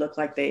actually look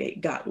like they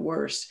got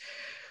worse.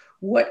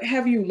 What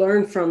have you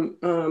learned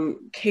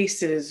from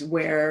cases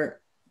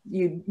where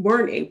you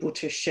weren't able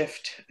to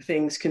shift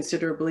things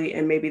considerably,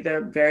 and maybe there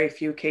are very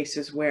few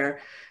cases where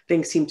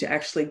things seem to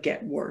actually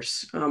get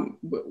worse?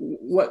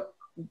 What,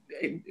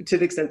 to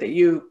the extent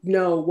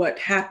that what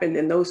happened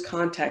in those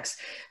contexts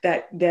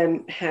that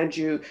then had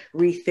you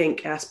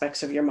rethink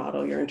aspects of your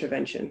model, your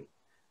intervention?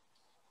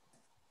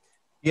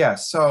 Yeah,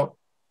 so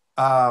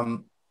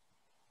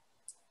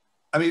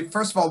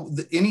first of all,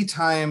 any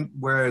time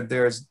where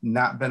there's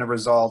not been a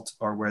result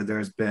or where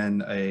there's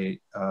been a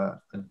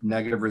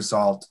negative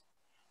result,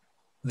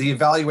 the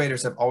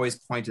evaluators have always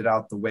pointed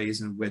out the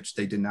ways in which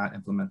they did not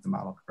implement the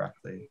model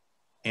correctly.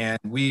 And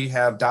we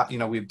have,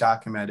 we've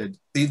documented,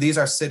 these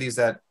are cities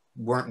that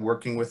weren't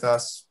working with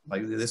us.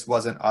 Like, this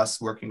wasn't us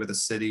working with a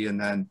city and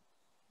then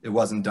it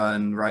wasn't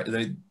done right.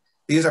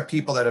 These are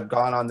people that have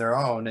gone on their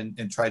own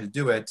and tried to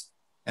do it,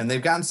 and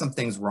they've gotten some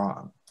things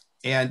wrong.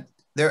 And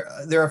there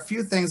are a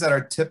few things that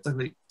are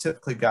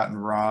typically gotten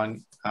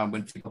wrong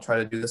when people try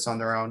to do this on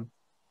their own.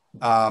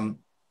 And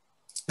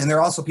there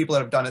are also people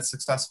that have done it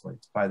successfully,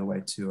 by the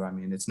way, too. I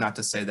mean, it's not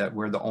to say that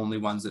we're the only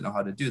ones that know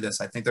how to do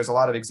this. I think there's a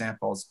lot of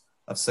examples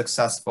of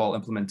successful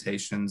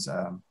implementations.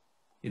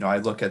 I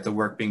look at the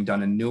work being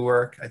done in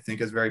Newark, I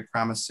think is very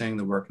promising.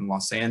 The work in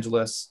Los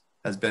Angeles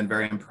has been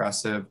very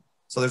impressive.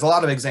 So there's a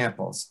lot of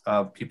examples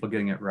of people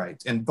getting it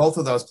right. And both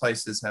of those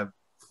places have,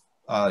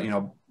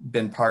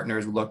 been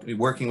partners,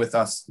 working with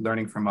us,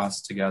 learning from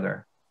us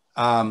together.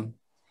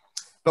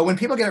 But when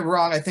people get it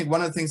wrong, I think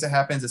one of the things that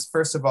happens is,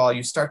 first of all,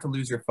 you start to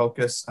lose your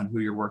focus on who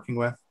you're working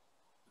with.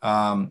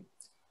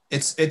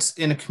 It's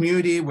in a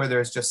community where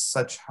there's just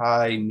such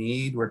high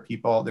need, where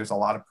there's a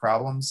lot of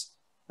problems.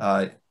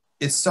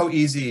 It's so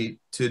easy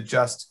to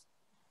just,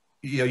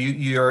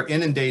 you're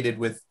inundated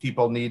with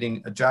people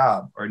needing a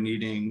job or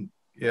needing,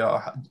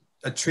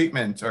 a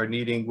treatment or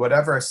needing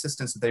whatever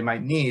assistance that they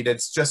might need.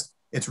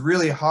 It's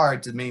really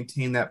hard to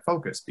maintain that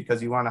focus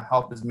because you want to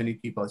help as many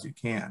people as you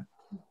can.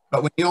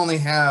 But when you only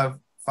have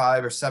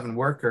 5 or 7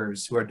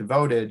 workers who are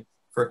devoted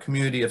for a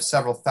community of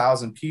several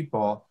thousand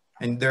people,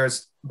 and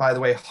there's, by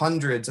the way,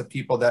 hundreds of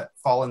people that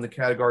fall in the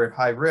category of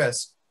high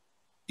risk,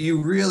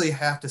 you really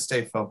have to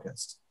stay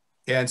focused.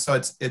 And so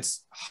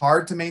it's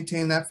hard to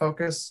maintain that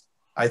focus.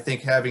 I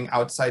think having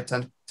outside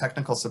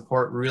technical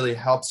support really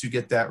helps you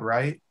get that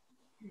right.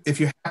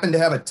 If you happen to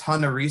have a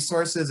ton of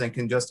resources and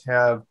can just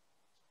have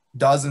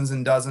dozens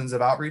and dozens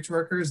of outreach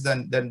workers,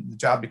 then the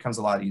job becomes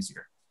a lot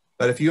easier.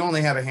 But if you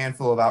only have a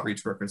handful of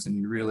outreach workers, then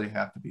you really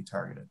have to be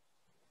targeted.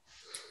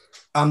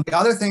 The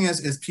other thing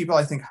is people,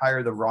 I think,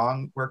 hire the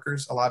wrong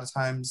workers a lot of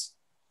times.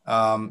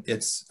 A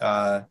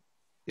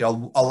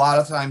lot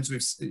of times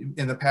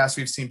in the past,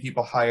 we've seen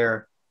people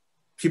hire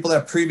people that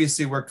have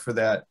previously worked for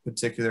that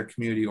particular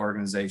community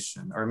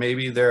organization, or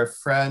maybe they're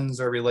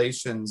friends or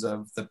relations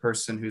of the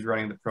person who's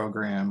running the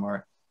program,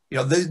 or,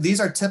 these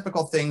are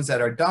typical things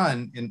that are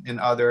done in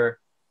other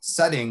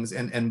settings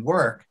and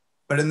work.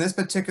 But in this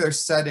particular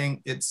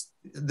setting, it's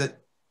the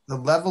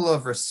level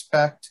of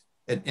respect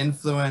and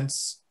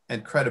influence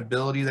and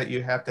credibility that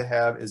you have to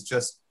have is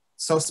just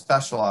so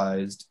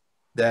specialized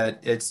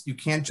that you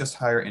can't just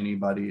hire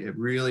anybody. It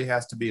really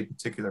has to be a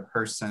particular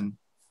person.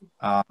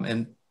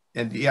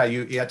 And yeah,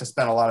 you have to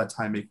spend a lot of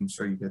time making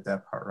sure you get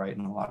that part right,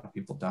 and a lot of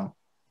people don't.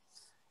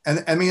 And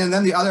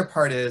then the other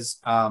part is,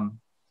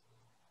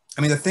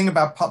 the thing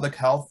about public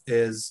health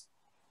is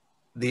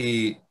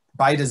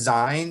by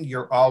design,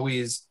 you're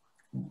always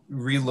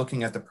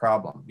re-looking at the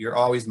problem. You're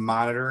always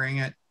monitoring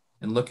it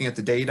and looking at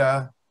the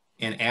data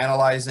and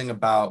analyzing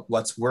about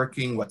what's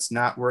working, what's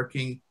not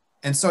working.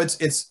 And so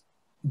it's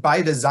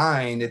by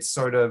design, it's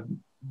sort of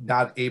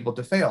not able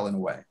to fail in a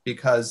way,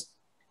 because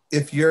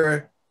if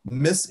you're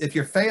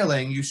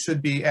failing, you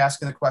should be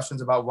asking the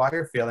questions about why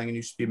you're failing, and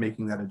you should be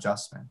making that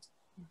adjustment.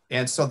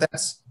 And so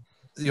that's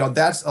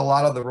a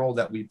lot of the role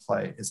that we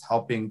play, is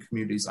helping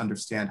communities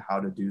understand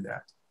how to do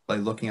that. By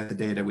looking at the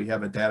data, we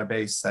have a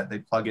database that they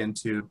plug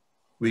into.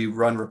 We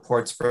run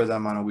reports for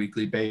them on a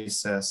weekly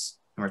basis,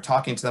 and we're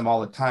talking to them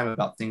all the time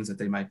about things that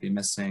they might be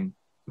missing,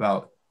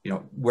 about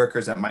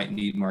workers that might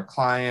need more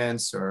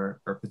clients, or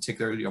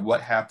particularly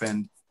what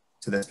happened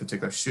to this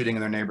particular shooting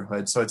in their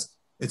neighborhood. So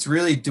it's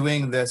really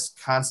doing this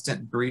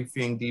constant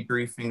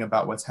debriefing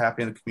about what's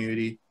happening in the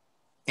community.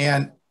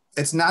 And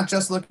it's not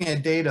just looking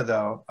at data,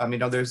 though.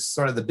 There's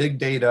sort of the big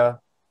data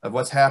of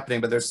what's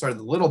happening, but there's sort of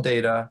the little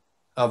data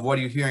of what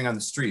are you hearing on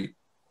the street.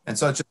 And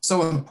so it's just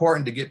so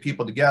important to get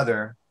people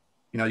together.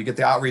 You get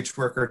the outreach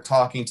worker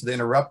talking to the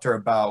interrupter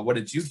about, what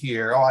did you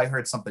hear? Oh, I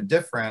heard something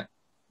different.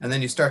 And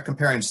then you start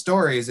comparing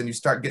stories, and you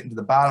start getting to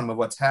the bottom of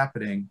what's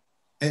happening.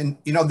 And,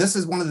 this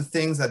is one of the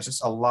things that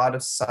just a lot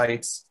of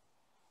sites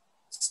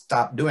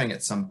stop doing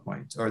at some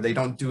point, or they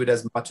don't do it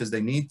as much as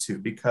they need to,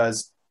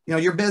 because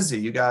you're busy.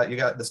 You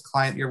got this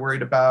client you're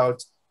worried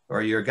about,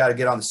 or you got to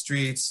get on the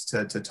streets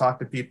to talk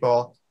to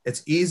people.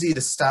 It's easy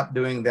to stop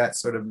doing that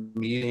sort of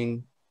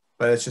meeting,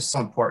 but it's just so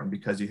important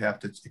because you have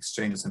to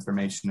exchange this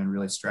information and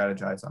really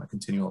strategize on a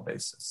continual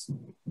basis.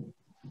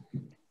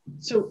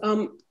 So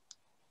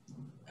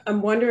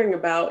I'm wondering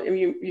about,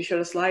 you showed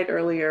a slide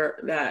earlier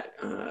that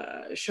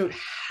showed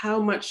how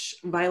much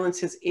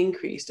violence has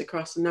increased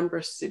across a number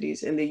of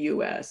cities in the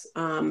US.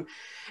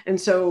 And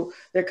so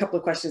there are a couple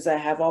of questions that I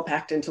have all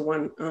packed into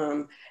one.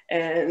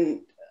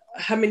 And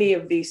how many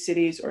of these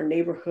cities or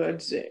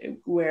neighborhoods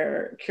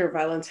where Cure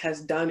Violence has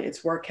done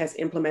its work, has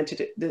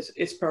implemented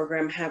its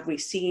program, have we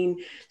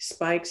seen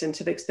spikes? And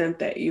to the extent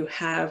that you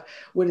have,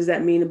 what does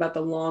that mean about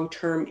the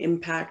long-term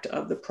impact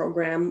of the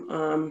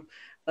program?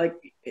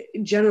 like,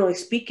 generally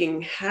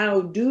speaking,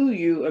 how do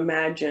you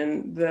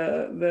imagine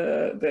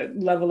the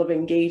level of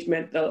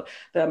engagement, the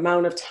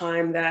amount of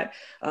time that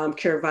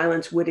Cure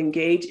Violence would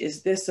engage?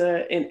 Is this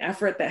an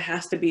effort that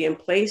has to be in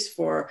place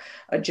for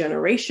a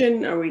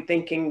generation? Are we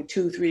thinking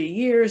 2-3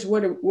 years?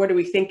 What are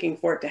we thinking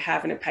for it to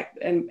have an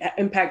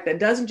impact that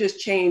doesn't just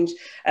change,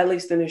 at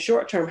least in the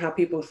short term, how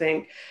people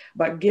think,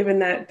 but given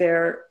that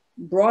their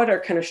broader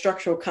kind of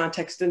structural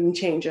context didn't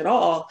change at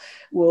all,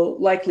 will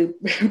likely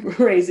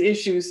raise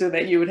issues so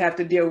that you would have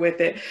to deal with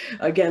it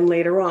again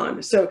later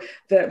on. So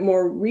the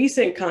more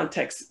recent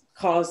context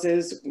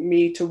causes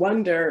me to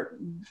wonder,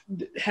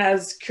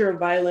 has Cure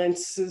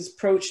Violence's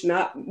approach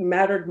not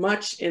mattered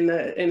much in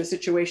a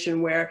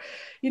situation where,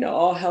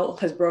 all hell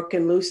has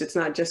broken loose? It's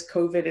not just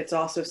COVID, it's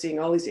also seeing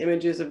all these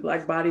images of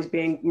Black bodies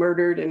being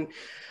murdered, and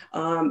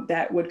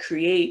that would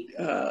create,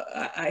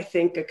 I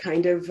think, a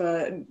kind of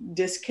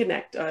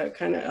disconnect,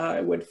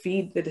 would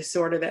feed the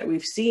disorder that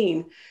we've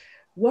seen.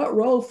 What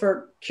role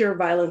for Cure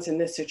Violence in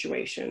this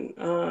situation?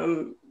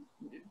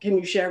 Can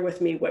you share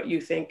with me what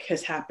you think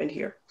has happened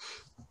here?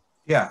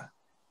 Yeah,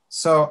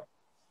 so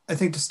I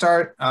think to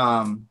start,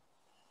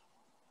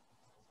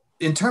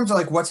 in terms of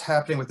like what's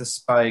happening with the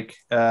spike,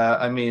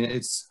 I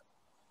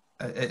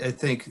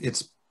think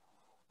it's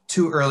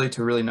too early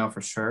to really know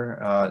for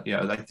sure.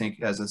 I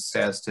think as a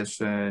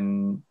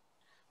statistician,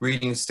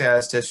 reading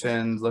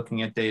statisticians,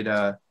 looking at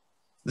data,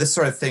 this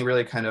sort of thing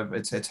really kind of,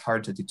 it's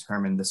hard to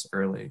determine this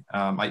early.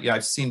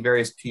 I've seen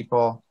various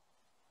people,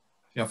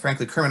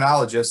 frankly,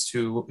 criminologists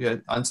who,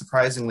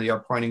 unsurprisingly, are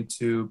pointing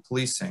to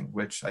policing,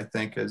 which I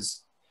think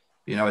is,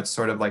 it's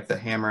sort of like the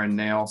hammer and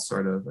nail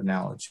sort of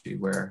analogy,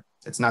 where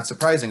it's not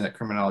surprising that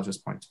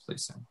criminologists point to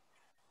policing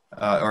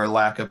or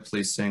lack of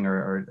policing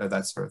or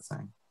that sort of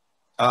thing.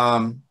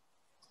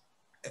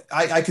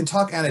 I can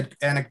talk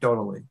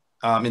anecdotally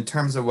in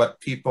terms of what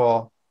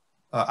people,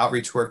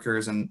 outreach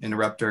workers and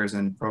interrupters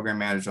and program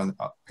managers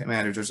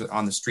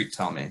on the street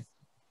tell me.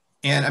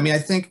 And I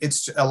think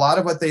it's a lot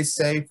of what they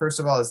say, first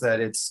of all, is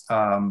that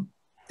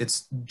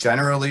it's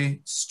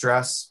generally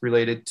stress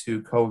related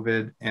to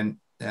COVID and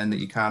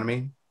the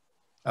economy.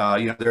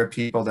 There are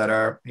people that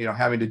are,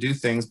 having to do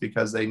things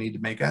because they need to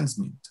make ends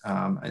meet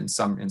in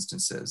some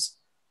instances.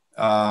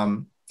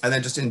 And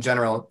then just in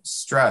general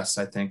stress,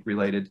 I think,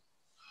 related.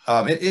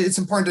 It's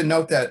important to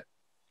note that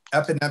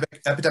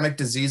epidemic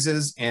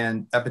diseases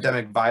and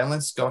epidemic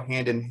violence go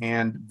hand in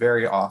hand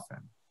very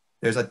often.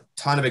 There's a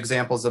ton of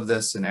examples of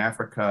this in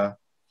Africa,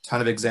 a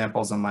ton of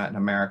examples in Latin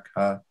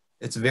America.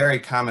 It's very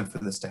common for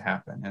this to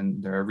happen,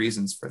 and there are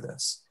reasons for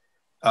this.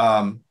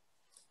 But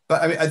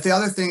the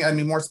other thing,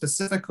 more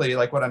specifically,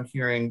 like what I'm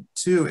hearing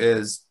too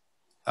is,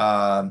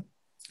 when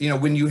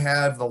you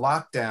have the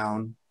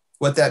lockdown,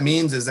 what that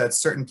means is that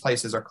certain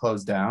places are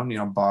closed down,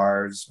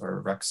 bars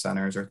or rec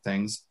centers or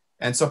things.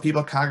 And so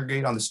people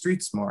congregate on the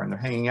streets more and they're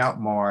hanging out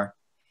more.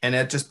 And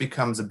it just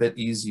becomes a bit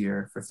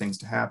easier for things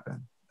to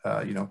happen.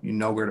 You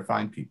know where to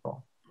find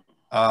people.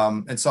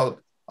 And so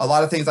a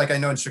lot of things, like I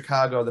know in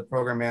Chicago, the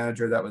program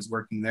manager that was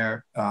working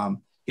there,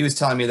 he was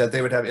telling me that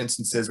they would have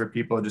instances where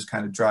people would just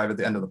kind of drive at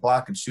the end of the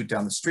block and shoot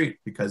down the street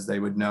because they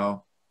would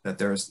know that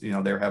there's, they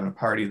were having a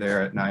party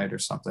there at night or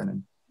something,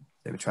 and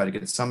they would try to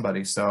get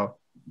somebody. So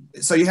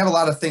you have a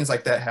lot of things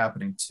like that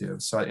happening too.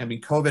 So,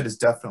 COVID is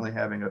definitely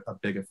having a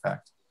big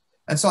effect.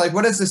 And so, like,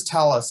 what does this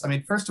tell us?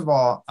 First of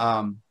all,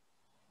 I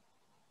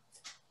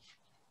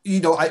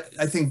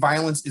think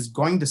violence is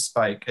going to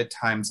spike at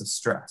times of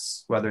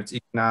stress, whether it's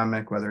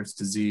economic, whether it's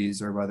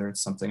disease, or whether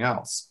it's something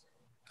else.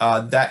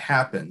 That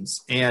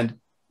happens. And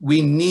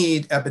we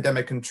need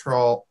epidemic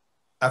control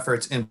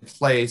efforts in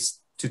place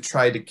to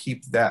try to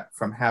keep that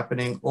from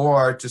happening,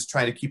 or just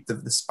try to keep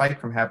the spike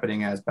from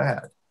happening as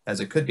bad as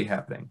it could be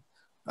happening.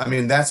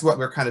 That's what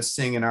we're kind of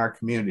seeing in our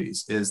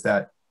communities, is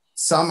that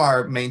some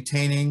are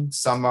maintaining,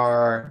 some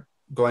are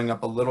going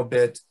up a little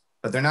bit,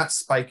 but they're not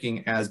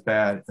spiking as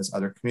bad as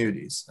other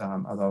communities.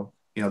 Although,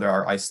 there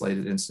are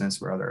isolated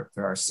incidents where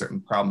there are certain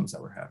problems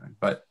that we're having.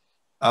 But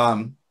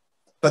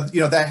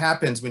that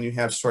happens when you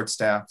have short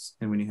staffs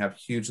and when you have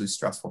hugely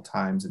stressful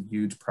times and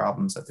huge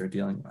problems that they're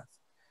dealing with.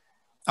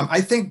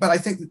 I think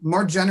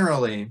more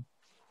generally,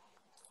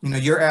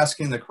 you're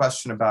asking the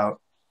question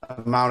about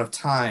amount of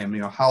time,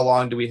 how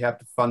long do we have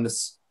to fund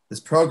this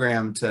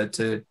program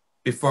to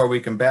before we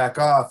can back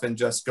off and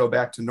just go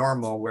back to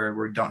normal where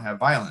we don't have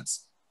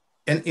violence.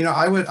 And,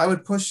 I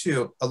would push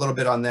you a little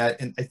bit on that.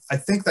 And I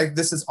think like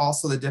this is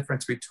also the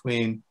difference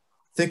between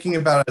thinking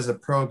about it as a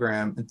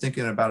program and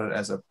thinking about it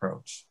as an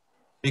approach.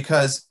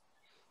 Because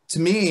to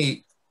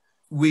me,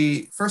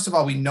 first of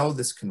all, we know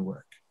this can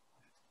work.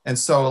 And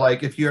so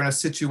like, if you're in a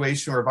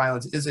situation where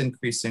violence is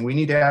increasing, we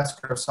need to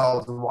ask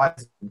ourselves, why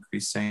is it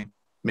increasing?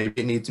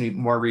 Maybe it needs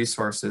more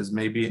resources.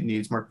 Maybe it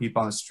needs more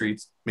people on the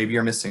streets. Maybe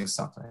you're missing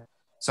something.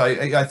 So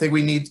I think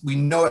we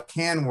know it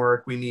can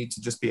work. We need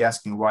to just be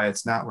asking why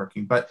it's not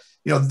working. But,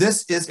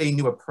 this is a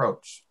new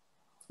approach.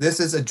 This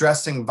is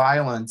addressing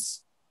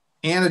violence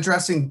and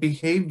addressing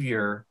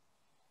behavior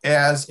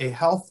as a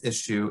health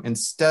issue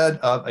instead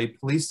of a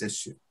police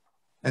issue.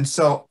 And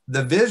so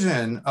the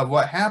vision of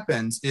what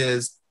happens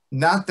is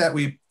not that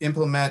we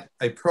implement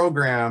a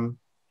program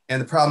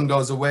and the problem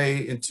goes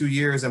away in 2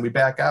 years and we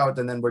back out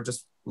and then we're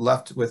just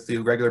left with the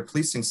regular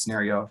policing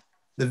scenario.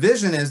 The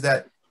vision is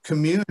that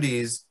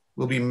communities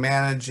will be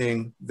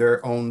managing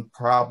their own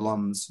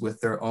problems with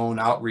their own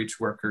outreach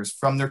workers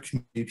from their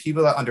community,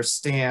 people that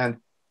understand,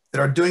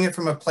 that are doing it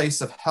from a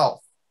place of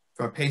health,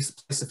 from a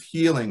place of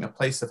healing, a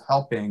place of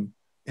helping,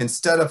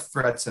 instead of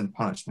threats and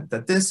punishment,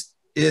 that this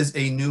is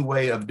a new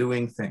way of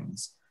doing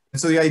things. And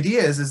so the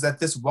idea is that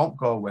this won't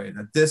go away,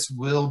 that this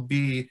will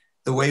be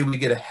the way we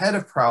get ahead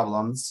of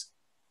problems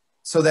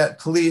so that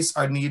police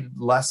are needed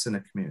less in a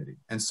community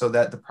and so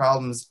that the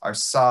problems are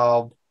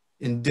solved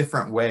in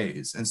different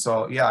ways. And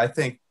so, yeah, I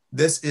think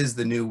this is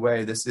the new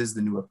way, this is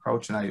the new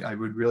approach. And I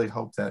would really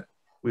hope that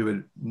we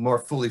would more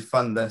fully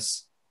fund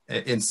this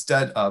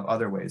instead of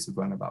other ways of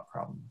going about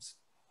problems.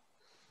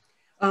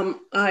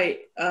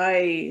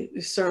 I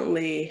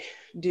certainly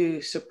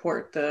do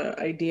support the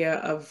idea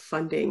of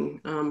funding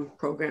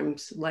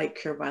programs like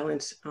Cure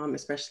Violence,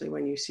 especially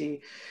when you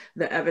see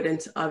the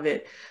evidence of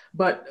it.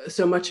 But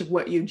so much of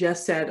what you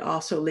just said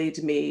also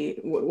leads me,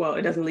 well,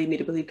 it doesn't lead me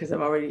to believe because I've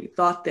already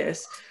thought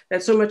this,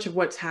 that so much of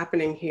what's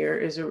happening here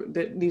is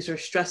that these are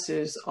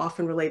stresses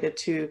often related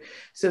to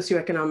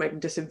socioeconomic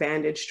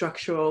disadvantage,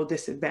 structural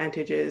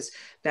disadvantages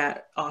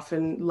that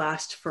often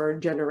last for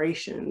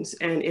generations.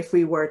 And if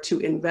we were to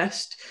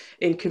invest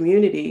in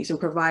communities and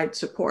provide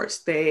supports,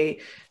 they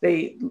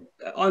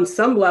on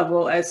some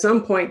level, at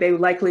some point, they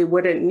likely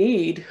wouldn't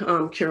need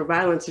Cure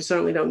Violence. They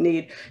certainly don't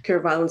need Cure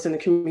Violence in the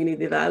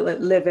community that I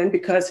live in,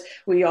 because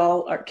we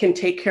all can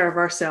take care of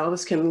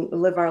ourselves, can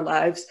live our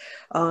lives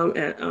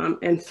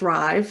and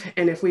thrive.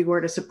 And if we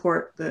were to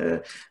support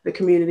the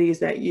communities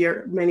that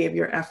many of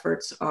your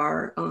efforts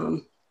are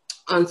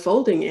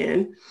unfolding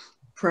in,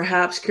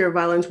 perhaps Cure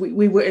Violence,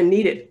 we wouldn't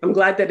need it. I'm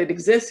glad that it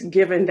exists,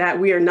 given that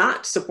we are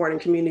not supporting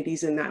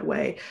communities in that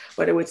way.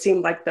 But it would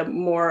seem like the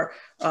more,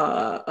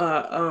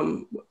 I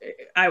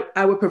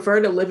would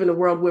prefer to live in a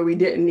world where we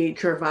didn't need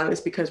Cure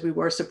Violence because we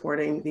were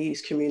supporting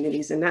these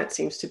communities. And that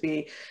seems to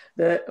be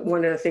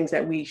one of the things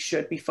that we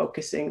should be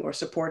focusing or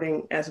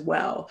supporting as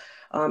well.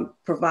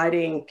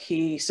 Providing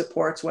key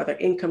supports, whether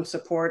income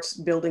supports,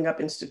 building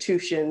up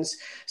institutions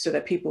so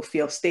that people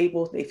feel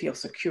stable, they feel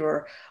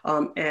secure,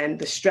 and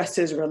the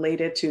stresses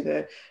related to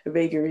the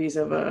vagaries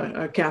of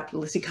a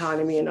capitalist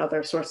economy and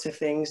other sorts of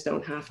things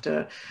don't have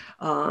to,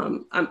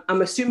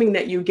 I'm assuming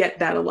that you get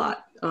that a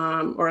lot,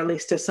 or at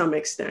least to some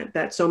extent,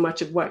 that so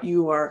much of what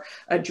you are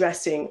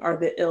addressing are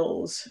the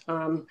ills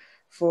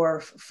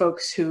for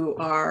folks who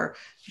are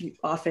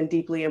often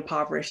deeply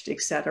impoverished,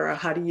 et cetera.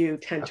 How do you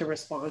tend to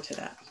respond to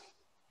that?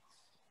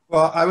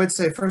 Well, I would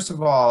say, first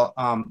of all,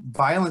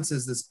 violence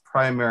is this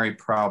primary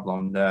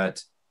problem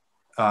that,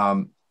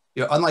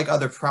 unlike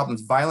other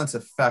problems, violence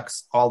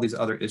affects all these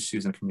other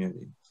issues in the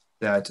community.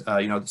 That,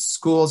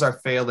 schools are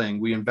failing.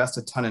 We invest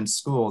a ton in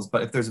schools,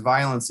 but if there's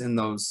violence in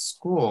those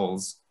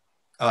schools,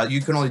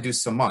 you can only do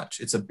so much.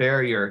 It's a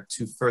barrier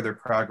to further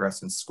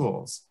progress in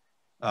schools.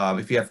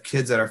 If you have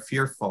kids that are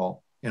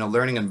fearful in a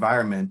learning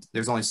environment,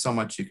 there's only so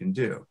much you can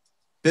do.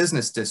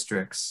 Business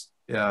districts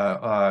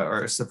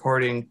are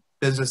supporting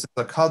businesses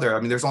of color. I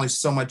mean, there's only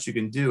so much you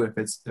can do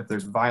if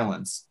there's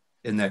violence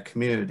in that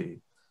community.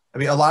 I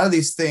mean, a lot of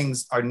these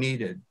things are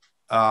needed.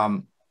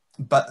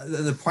 But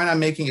the point I'm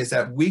making is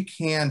that we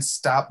can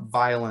stop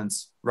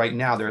violence right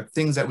now. There are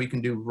things that we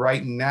can do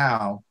right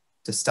now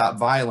to stop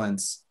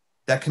violence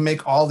that can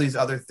make all these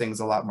other things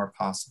a lot more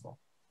possible.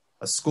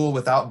 A school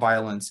without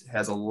violence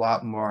has a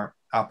lot more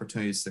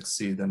opportunities to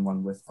succeed than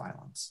one with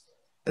violence.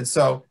 And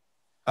so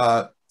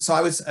I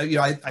would say,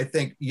 I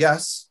think,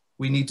 yes,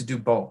 we need to do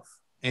both.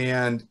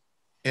 And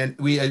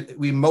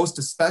we most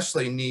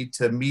especially need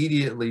to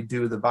immediately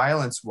do the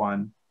violence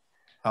one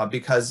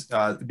because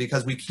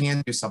we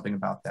can do something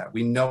about that.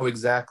 We know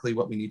exactly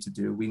what we need to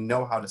do. We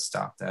know how to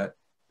stop that.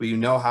 We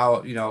know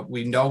how,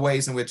 we know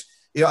ways in which,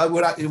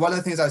 one of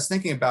the things I was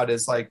thinking about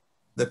is like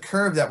the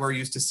curve that we're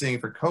used to seeing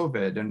for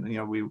COVID.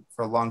 And, we,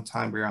 for a long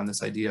time, we were on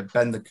this idea of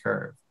bend the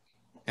curve.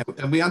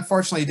 And we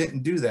unfortunately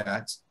didn't do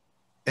that.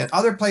 And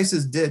other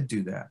places did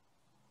do that.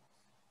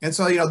 And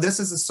so,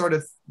 this is the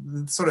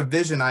sort of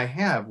vision I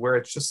have, where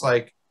it's just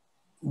like,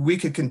 we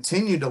could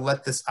continue to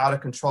let this out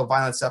of control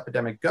violence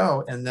epidemic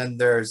go. And then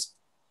there's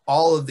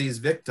all of these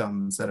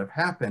victims that have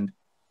happened,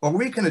 or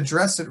we can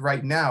address it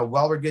right now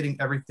while we're getting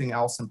everything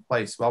else in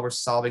place, while we're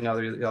solving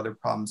other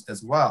problems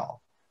as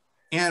well.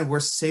 And we're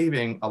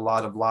saving a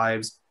lot of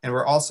lives, and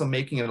we're also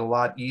making it a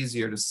lot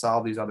easier to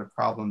solve these other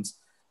problems.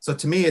 So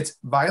to me,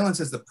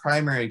 violence is the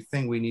primary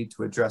thing we need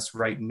to address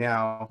right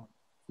now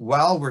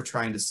while we're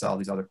trying to solve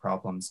these other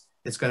problems.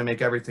 It's going to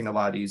make everything a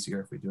lot easier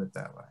if we do it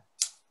that way.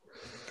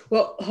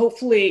 Well,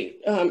 hopefully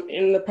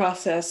in the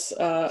process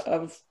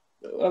of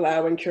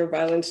allowing Cure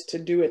Violence to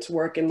do its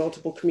work in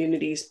multiple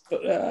communities,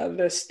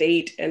 the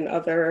state and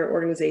other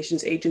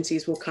organizations,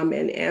 agencies will come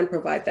in and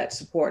provide that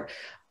support.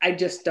 I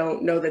just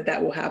don't know that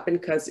that will happen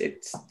because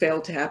it's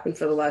failed to happen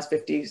for the last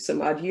 50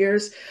 some odd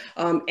years.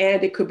 And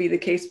it could be the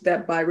case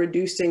that by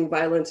reducing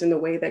violence in the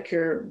way that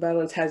cure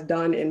violence has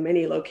done in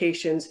many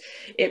locations,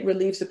 it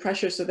relieves the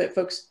pressure so that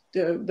folks,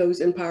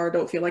 those in power,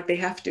 don't feel like they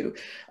have to.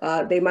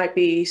 They might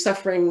be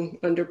suffering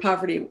under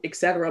poverty, et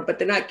cetera, but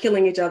they're not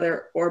killing each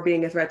other or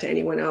being a threat to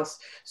anyone else.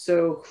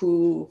 So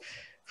who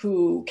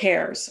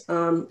cares?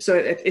 So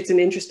it's an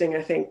interesting,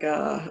 I think,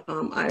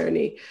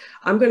 irony.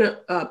 I'm going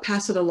to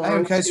pass it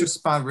along. Can I just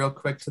respond real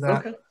quick to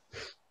that? Okay.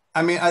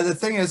 I mean, the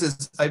thing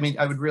is, I mean,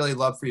 I would really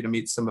love for you to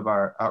meet some of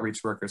our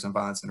outreach workers and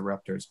violence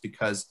interrupters,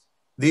 because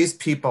these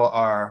people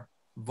are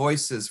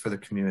voices for the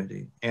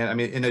community. And I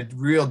mean, in a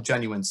real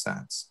genuine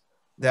sense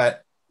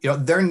that,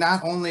 they're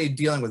not only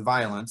dealing with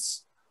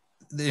violence,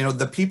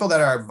 the people that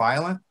are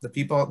violent, the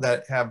people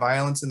that have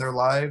violence in their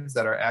lives,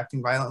 that are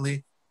acting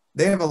violently,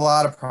 they have a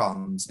lot of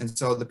problems. And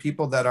so the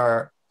people that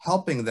are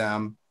helping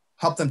them,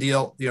 help them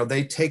deal,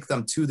 they take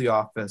them to the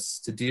office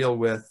to deal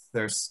with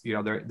their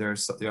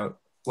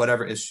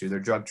whatever issue, their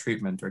drug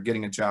treatment or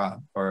getting a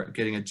job or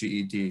getting a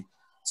GED.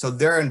 So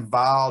they're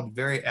involved,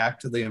 very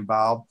actively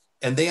involved,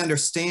 and they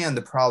understand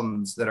the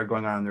problems that are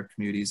going on in their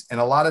communities. And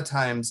a lot of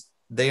times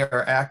they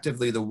are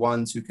actively the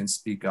ones who can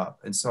speak up.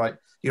 And so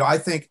I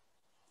think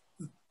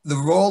the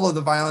role of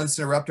the violence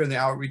interrupter and the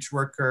outreach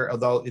worker,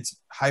 although it's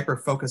hyper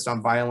focused on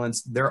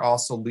violence, they're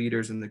also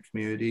leaders in the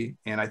community.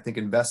 And I think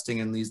investing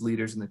in these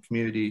leaders in the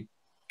community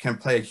can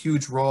play a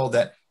huge role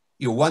that,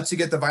 once you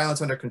get the violence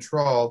under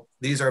control,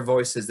 these are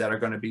voices that are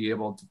going to be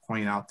able to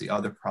point out the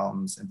other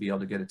problems and be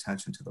able to get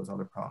attention to those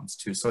other problems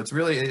too. So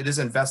it is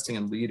investing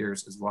in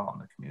leaders as well in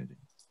the community.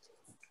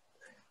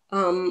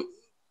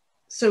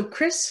 So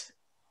Chris,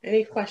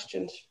 any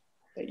questions?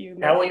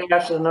 Now, when you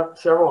asked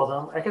several of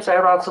them, I guess I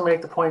would also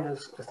make the point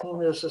is, I think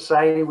in a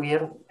society we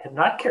have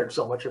not cared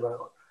so much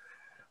about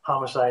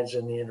homicides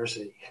in the inner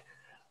city.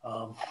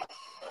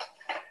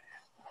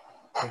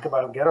 Think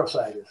about ghetto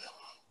side is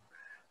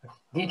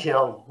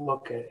detailed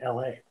look at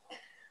LA.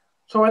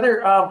 So are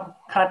there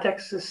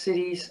contexts of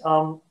cities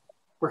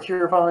where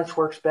cure violence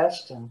works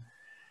best and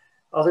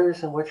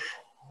others in which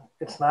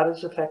it's not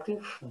as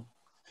effective?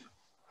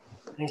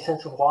 Any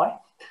sense of why?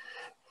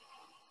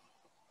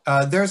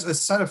 There's a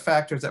set of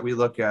factors that we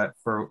look at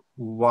for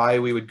why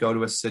we would go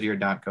to a city or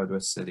not go to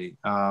a city.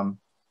 I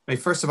mean,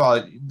 first of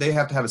all, they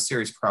have to have a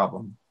serious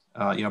problem.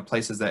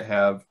 Places that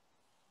have,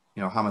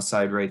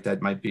 homicide rate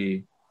that might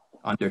be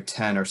under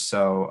 10 or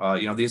so,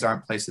 these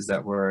aren't places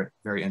that we're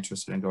very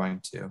interested in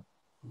going to.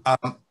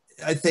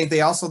 I think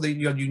they also,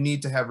 you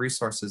need to have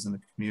resources in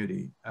the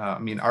community. I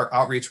mean, our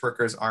outreach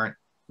workers aren't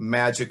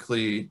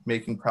magically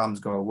making problems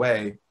go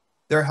away.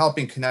 They're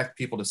helping connect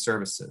people to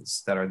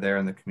services that are there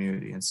in the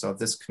community. And so if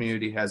this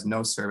community has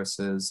no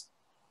services,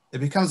 it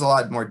becomes a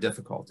lot more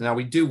difficult. Now,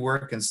 we do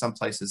work in some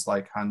places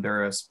like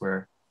Honduras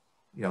where,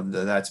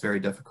 that's very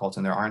difficult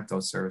and there aren't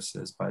those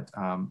services, but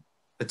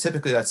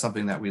typically that's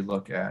something that we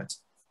look at.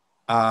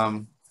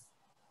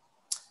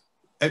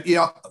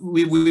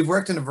 We've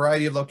worked in a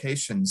variety of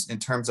locations in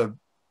terms of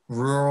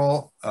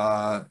rural,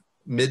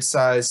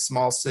 mid-sized,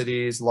 small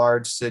cities,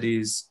 large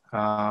cities.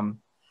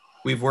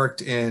 We've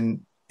worked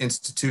in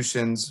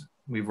institutions.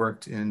 We've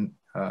worked in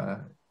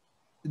a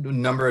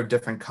number of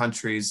different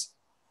countries.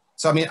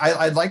 So, I mean,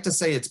 I'd like to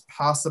say it's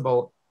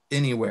possible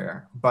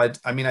anywhere, but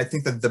I mean, I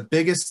think that the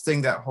biggest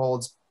thing that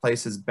holds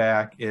places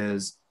back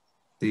is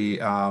the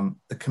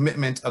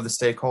commitment of the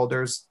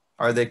stakeholders.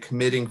 Are they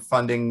committing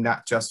funding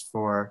not just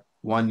for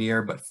 1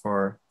 year, but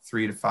for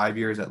 3 to 5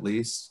 years at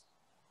least?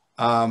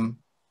 And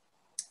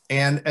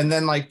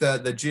then like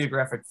the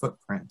geographic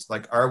footprint,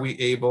 like, are we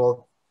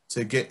able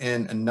to get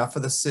in enough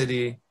of the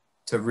city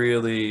to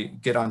really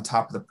get on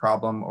top of the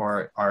problem,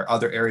 or are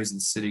other areas of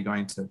the city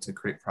going to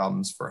create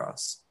problems for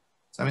us?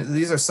 So, I mean,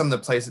 these are some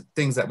of the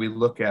things that we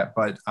look at,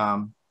 but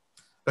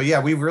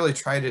yeah, we've really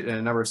tried it in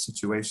a number of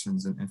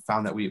situations and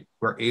found that we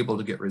were able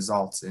to get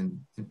results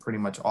in pretty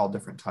much all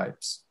different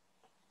types.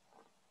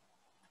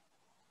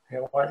 Yeah,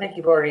 well, I think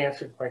you've already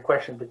answered my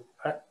question,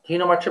 but do you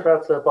know much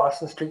about the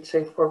Boston Street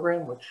Safe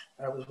program, which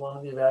I was one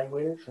of the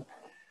evaluators?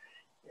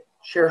 It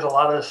shares a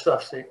lot of the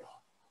stuff that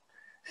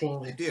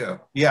seems. I do.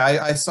 Yeah,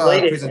 I saw a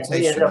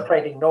presentation. We ended up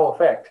finding no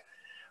effect.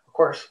 Of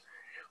course,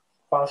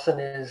 Boston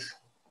is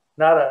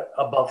not a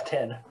above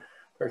 10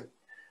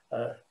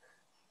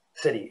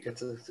 city.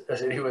 It's a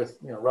city with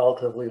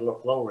relatively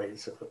low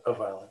rates of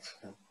violence.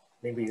 And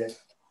maybe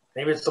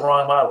it's the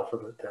wrong model for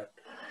that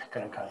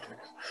kind of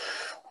context.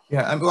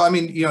 Yeah, well, I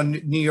mean,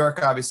 New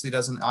York obviously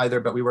doesn't either,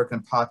 but we work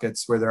in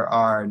pockets where there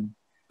are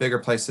bigger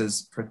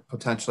places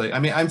potentially. I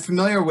mean, I'm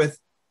familiar with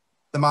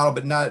the model,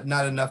 but not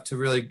enough to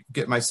really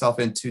get myself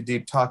in too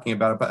deep talking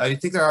about it. But I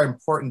think there are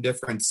important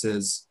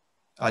differences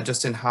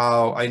just in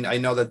how I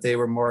know that they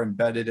were more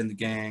embedded in the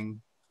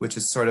gang, which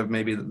is sort of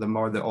maybe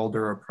the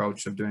older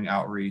approach of doing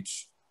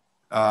outreach.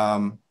 So,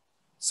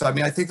 I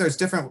mean, I think there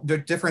are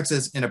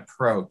differences in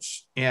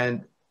approach,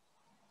 and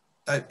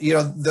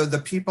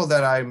the people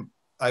that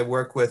I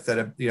work with that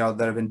have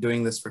been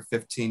doing this for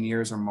 15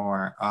 years or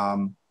more,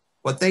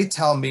 what they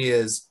tell me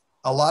is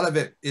a lot of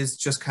it is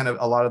just kind of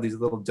a lot of these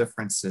little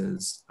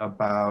differences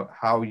about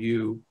how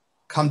you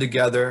come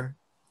together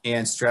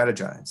and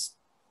strategize.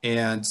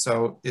 And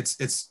so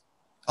it's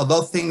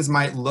although things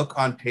might look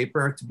on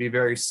paper to be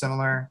very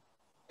similar,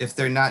 if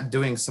they're not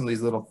doing some of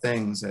these little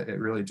things, it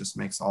really just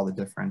makes all the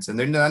difference. And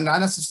they're not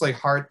necessarily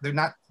hard, they're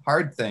not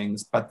hard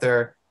things, but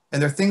they're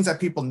things that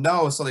people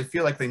know, so they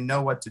feel like they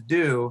know what to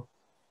do,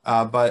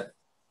 but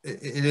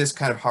it is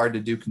kind of hard to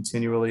do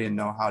continually and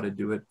know how to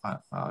do it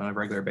on a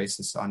regular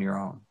basis on your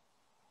own.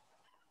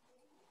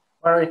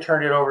 Why don't we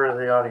turn it over to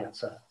the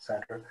audience,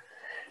 Sandra?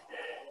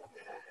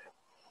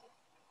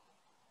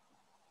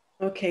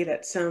 Okay,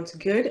 that sounds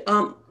good.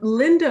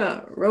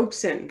 Linda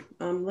Robeson.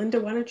 Linda,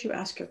 why don't you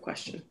ask your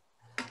question?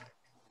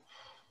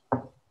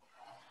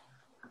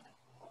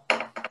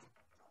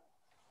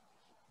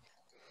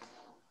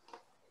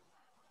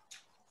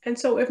 And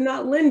so if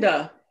not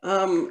Linda,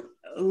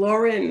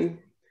 Lauren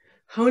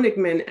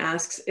Honigman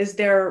asks, is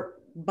there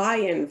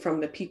buy-in from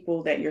the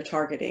people that you're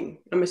targeting?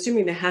 I'm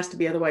assuming there has to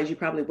be, otherwise you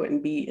probably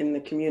wouldn't be in the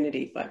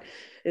community, but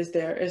is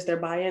there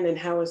buy-in, and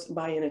how is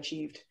buy-in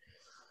achieved?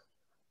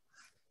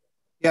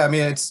 Yeah, I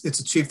mean, it's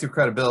achieved through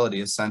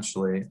credibility,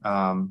 essentially.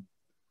 I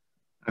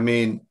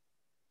mean,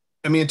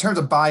 in terms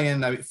of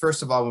buy-in,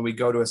 first of all, when we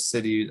go to a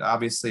city,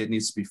 obviously it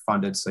needs to be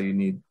funded, so you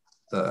need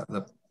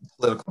the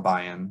political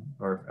buy-in,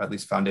 or at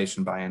least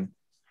foundation buy-in.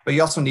 But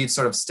you also need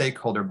sort of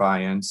stakeholder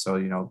buy-in, so,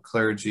 you know,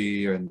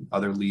 clergy and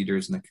other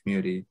leaders in the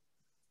community.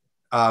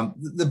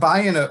 The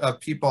buy-in of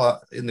people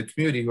in the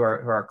community who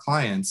are our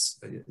clients,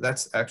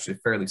 that's actually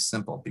fairly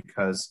simple,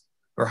 because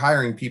we're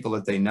hiring people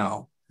that they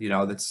know. You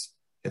know, it's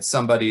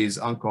somebody's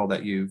uncle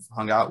that you've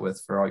hung out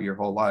with for your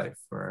whole life,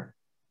 or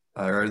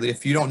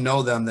if you don't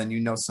know them, then you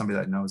know somebody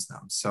that knows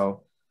them.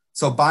 So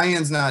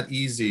buy-in's not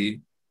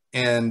easy,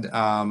 and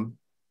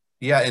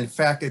yeah, in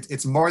fact,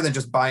 it's more than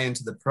just buy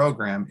into the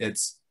program.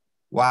 It's,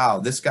 wow,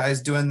 this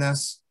guy's doing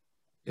this.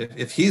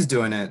 If he's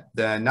doing it,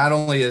 then not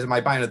only is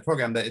my buying into the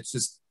program, that it's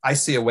just, I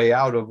see a way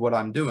out of what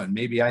I'm doing.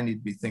 Maybe I need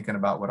to be thinking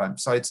about what I'm,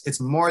 so it's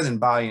more than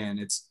buy-in.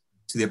 It's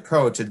to the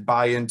approach, it's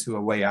buy into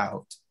a way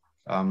out.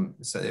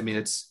 So, I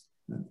mean,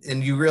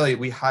 and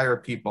we hire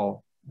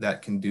people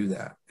that can do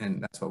that.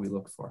 And that's what we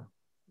look for.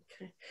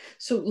 Okay.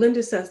 So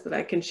Linda says that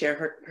I can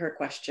share her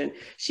question.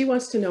 She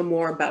wants to know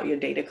more about your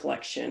data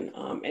collection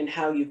and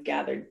how you've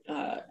gathered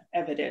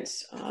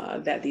evidence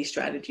that these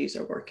strategies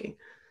are working.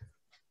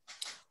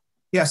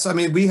 Yes, I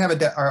mean, we have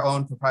our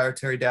own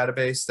proprietary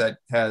database that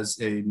has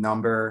a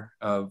number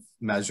of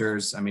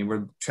measures. I mean,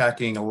 we're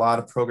tracking a lot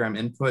of program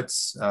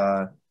inputs.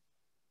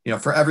 You know,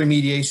 for every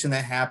mediation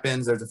that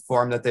happens, there's a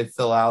form that they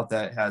fill out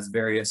that has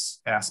various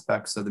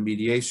aspects of the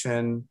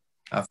mediation.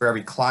 For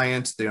every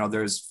client, you know,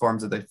 there's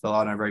forms that they fill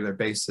out on a regular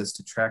basis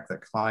to track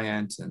that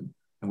client and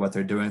what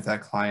they're doing with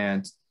that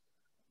client.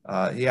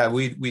 Yeah,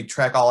 we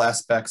track all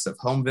aspects of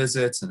home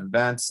visits and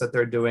events that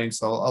they're doing.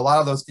 So a lot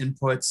of those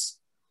inputs.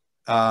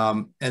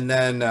 And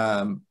then,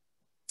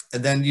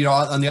 you know,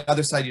 on the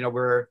other side, you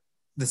know,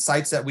 the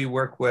sites that we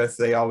work with,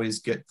 they always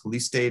get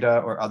police data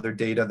or other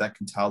data that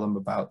can tell them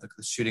about the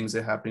shootings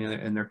that are happening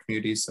in their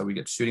communities. So we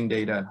get shooting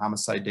data and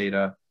homicide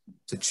data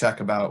to check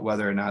about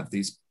whether or not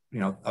these, you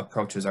know,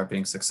 approaches are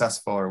being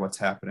successful or what's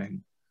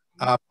happening.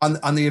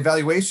 On the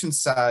evaluation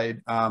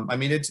side, I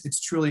mean, it's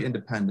truly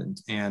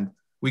independent, and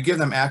we give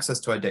them access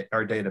to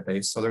our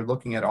database. So they're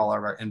looking at all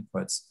of our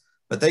inputs,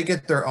 but they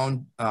get their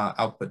own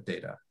output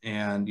data.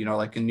 And, you know,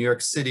 like in New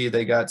York City,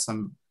 they got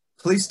some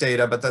police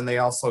data, but then they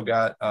also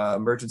got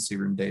emergency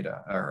room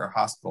data or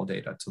hospital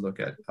data to look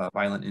at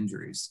violent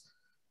injuries.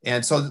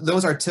 And so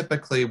those are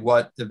typically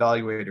what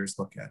evaluators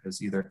look at,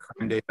 is either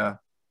crime data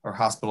or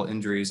hospital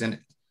injuries. And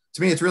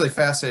to me, it's really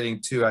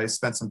fascinating too. I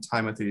spent some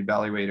time with the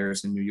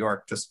evaluators in New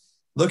York, just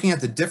looking at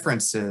the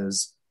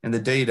differences in the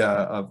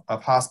data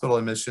of hospital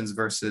admissions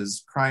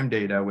versus crime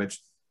data, which,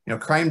 you know,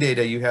 crime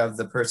data, you have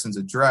the person's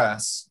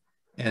address,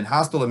 and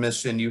hospital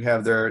admission, you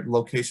have their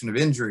location of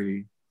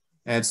injury.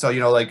 And so, you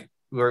know, like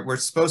we're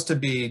supposed to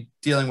be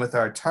dealing with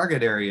our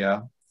target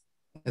area.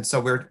 And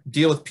so we're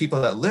deal with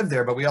people that live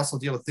there, but we also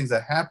deal with things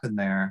that happen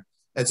there.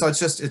 And so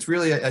it's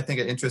really, I think,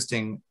 an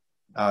interesting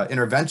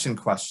intervention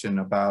question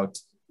about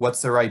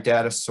what's the right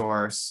data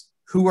source?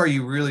 Who are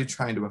you really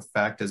trying to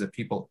affect? Is it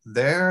people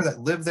there that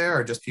live there,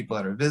 or just people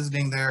that are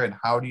visiting there? And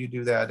how do you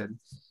do that? And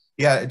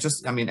yeah,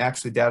 I mean,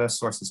 actually data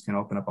sources can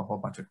open up a whole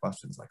bunch of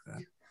questions like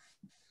that.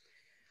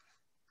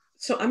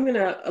 So I'm going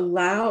to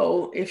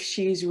allow, if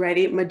she's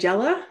ready,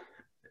 Magella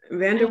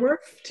Vanderwerf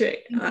to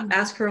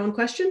ask her own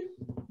question.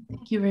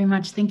 Thank you very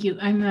much. Thank you.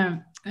 I'm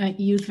a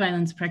youth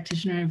violence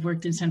practitioner. I've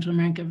worked in Central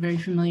America, very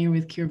familiar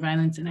with Cure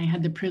Violence, and I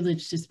had the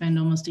privilege to spend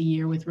almost a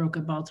year with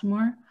Roca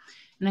Baltimore.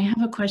 And I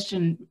have a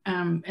question,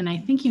 and I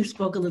think you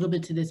spoke a little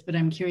bit to this, but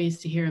I'm curious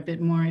to hear a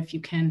bit more, if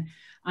you can,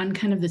 on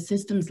kind of the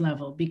systems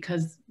level,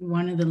 because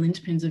one of the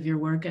linchpins of your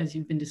work, as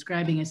you've been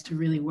describing, is to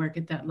really work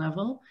at that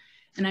level.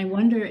 And I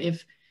wonder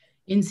if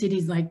in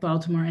cities like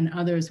Baltimore and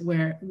others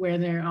where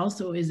there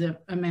also is a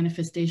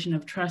manifestation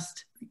of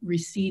trust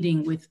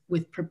receding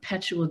with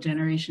perpetual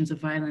generations of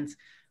violence,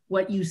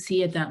 what you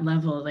see at that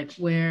level, like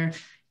where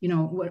you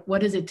know,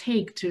 what does it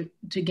take to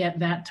get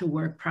that to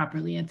work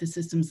properly at the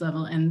systems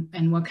level,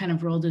 and what kind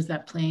of role does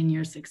that play in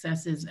your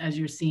successes as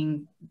you're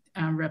seeing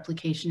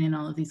replication in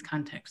all of these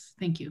contexts?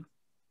 Thank you.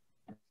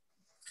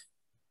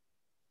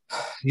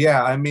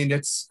 Yeah, I mean,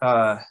 it's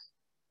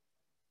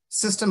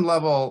system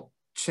level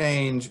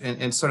change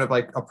and sort of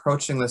like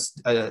approaching this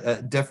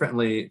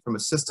differently from a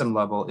system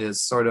level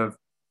is sort of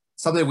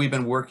something we've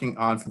been working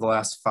on for the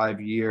last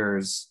 5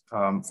 years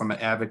from an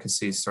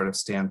advocacy sort of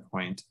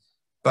standpoint.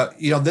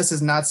 But, you know, this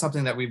is not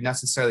something that we've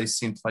necessarily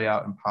seen play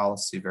out in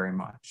policy very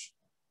much.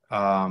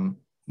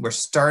 We're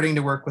starting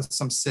to work with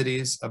some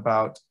cities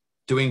about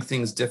doing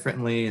things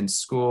differently in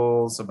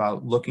schools,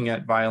 about looking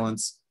at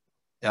violence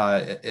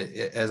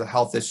as a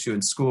health issue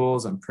in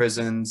schools and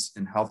prisons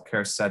and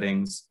healthcare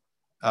settings.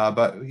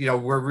 But, you know,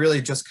 we're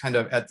really just kind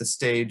of at the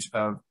stage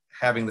of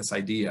having this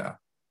idea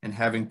and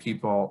having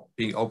people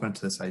being open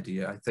to this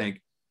idea. I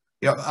think,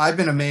 you know, I've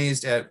been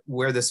amazed at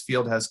where this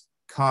field has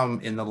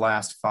come in the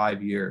last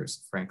 5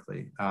 years,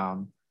 frankly.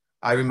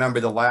 I remember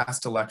the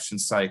last election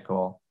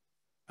cycle,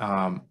 you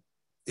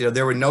know,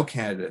 there were no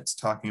candidates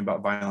talking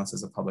about violence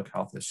as a public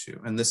health issue.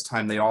 And this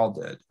time they all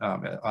did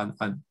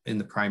in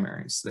the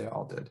primaries, they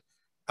all did.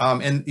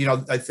 And, you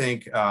know, I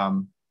think,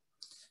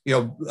 you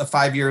know,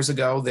 5 years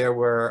ago, there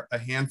were a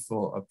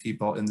handful of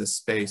people in this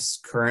space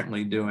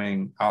currently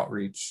doing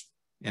outreach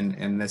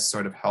in this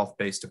sort of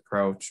health-based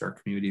approach or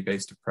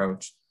community-based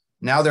approach.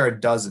 Now there are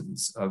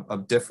dozens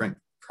of different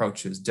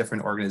approaches,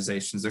 different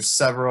organizations. There's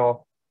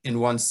several in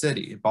one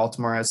city.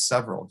 Baltimore has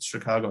several,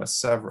 Chicago has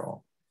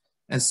several.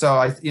 And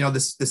so you know,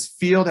 this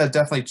field has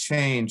definitely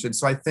changed. And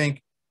so I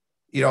think,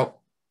 you know,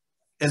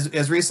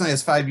 as recently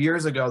as 5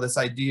 years ago, this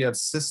idea of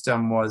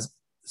system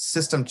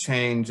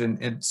change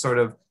and sort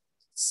of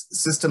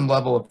system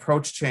level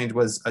approach change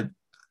was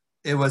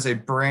a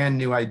brand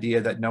new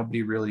idea that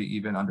nobody really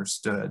even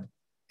understood.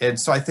 And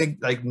so I think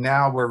like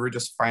now we're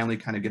just finally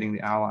kind of getting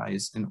the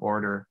allies in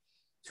order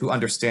to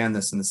understand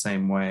this in the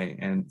same way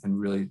and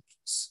really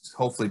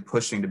hopefully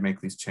pushing to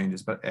make these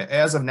changes. But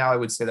as of now, I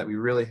would say that we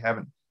really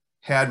haven't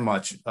had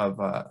much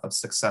of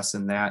success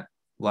in that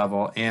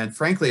level. And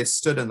frankly, it's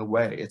stood in the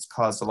way. It's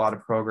caused a lot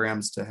of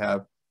programs to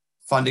have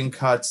funding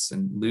cuts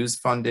and lose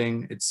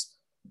funding. It's,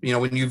 you know,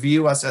 when you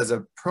view us as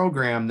a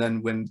program,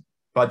 then when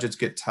budgets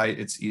get tight,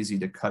 it's easy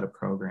to cut a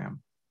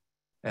program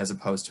as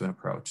opposed to an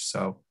approach.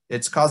 So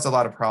it's caused a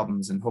lot of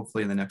problems, and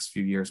hopefully in the next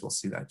few years, we'll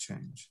see that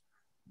change.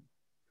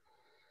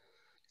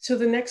 So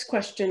the next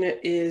question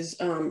is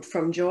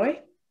from Joy.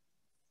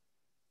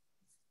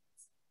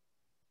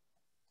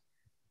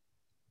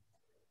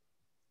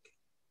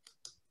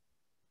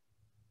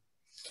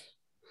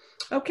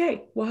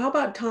 Okay, well, how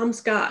about Tom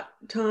Scott?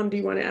 Tom, do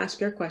you want to ask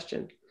your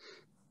question?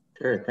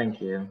 Sure,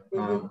 thank you.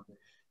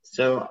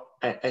 So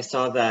I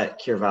saw that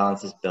Cure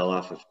Violence is built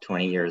off of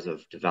 20 years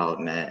of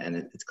development, and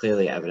it's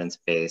clearly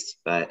evidence-based,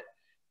 but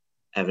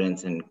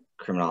evidence in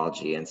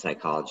criminology and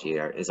psychology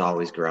is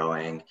always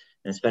growing,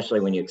 and especially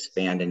when you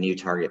expand to new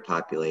target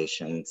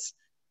populations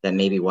that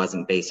maybe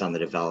wasn't based on the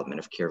development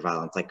of cure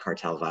violence, like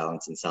cartel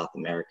violence in South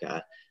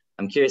America.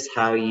 I'm curious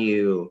how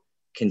you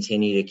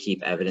continue to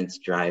keep evidence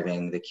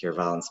driving the cure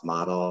violence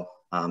model.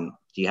 Do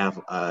you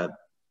have a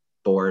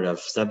board of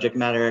subject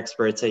matter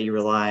experts that you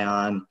rely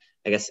on?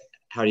 I guess,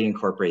 how do you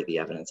incorporate the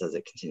evidence as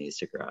it continues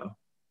to grow?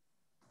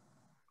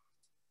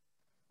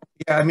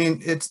 Yeah, I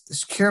mean,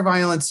 cure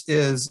violence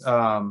is,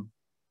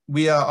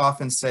 we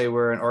often say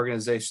we're an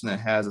organization that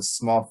has a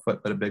small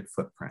foot but a big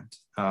footprint.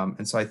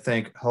 And so I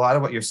think a lot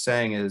of what you're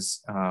saying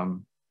is,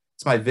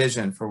 it's my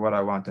vision for what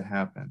I want to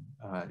happen,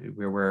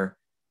 where we're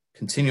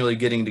continually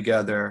getting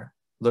together,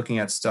 looking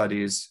at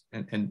studies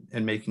and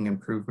making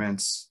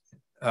improvements.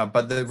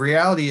 But the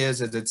reality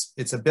is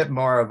it's a bit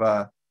more of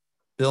a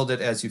build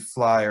it as you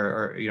fly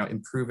or you know,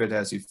 improve it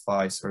as you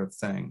fly sort of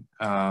thing.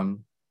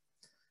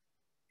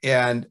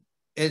 And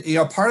you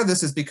know, part of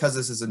this is because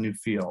this is a new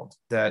field,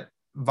 that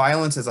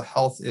violence is a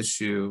health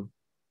issue,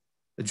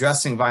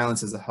 addressing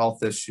violence as a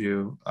health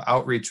issue,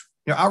 outreach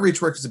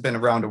work has been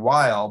around a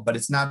while, but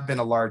it's not been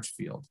a large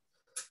field.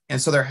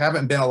 And so there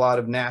haven't been a lot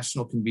of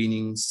national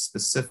convenings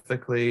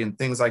specifically and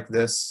things like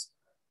this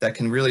that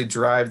can really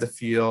drive the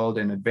field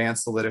and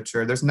advance the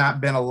literature. There's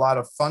not been a lot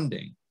of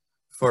funding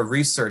for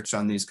research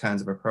on these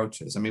kinds of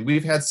approaches. I mean,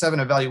 we've had 7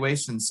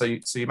 evaluations, so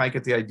you might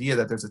get the idea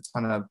that there's a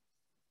ton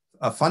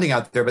of funding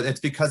out there, but it's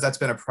because that's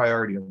been a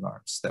priority of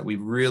ours, that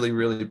we've really,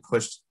 really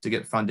pushed to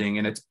get funding,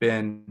 and it's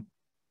been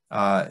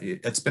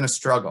a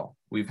struggle.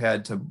 We've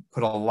had to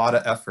put a lot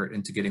of effort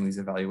into getting these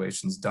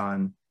evaluations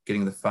done,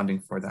 getting the funding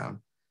for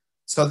them.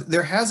 So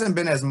there hasn't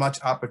been as much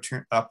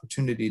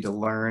opportunity to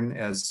learn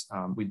as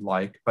we'd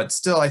like, but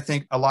still, I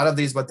think a lot of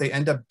these, what they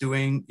end up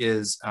doing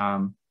is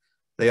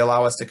they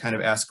allow us to kind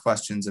of ask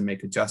questions and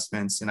make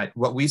adjustments. And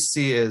what we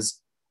see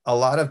is a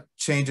lot of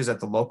changes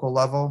at the local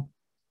level.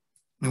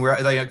 And where,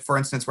 like, for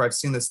instance, where I've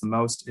seen this the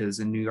most is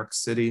in New York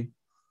City.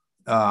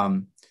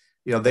 You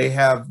know, they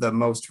have the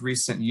most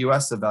recent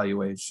US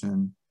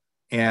evaluation,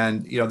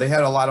 and, you know, they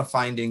had a lot of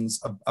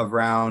findings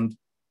around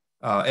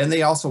And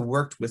they also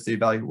worked with the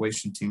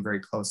evaluation team very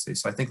closely.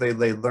 So I think they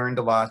learned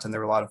a lot, and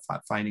there were a lot of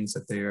findings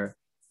that they're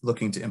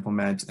looking to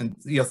implement. And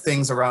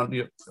things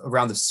around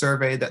around the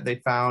survey that they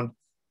found,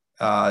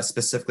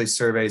 specifically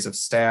surveys of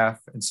staff.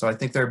 And so I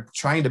think they're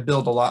trying to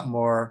build a lot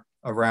more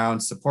around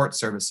support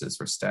services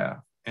for staff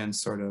and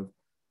sort of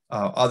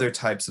other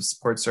types of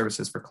support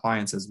services for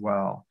clients as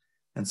well.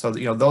 And so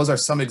those are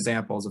some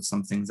examples of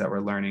some things that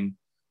we're learning.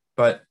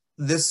 But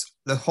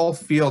the whole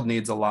field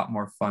needs a lot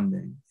more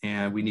funding,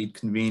 and we need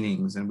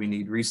convenings, and we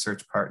need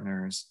research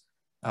partners.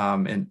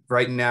 And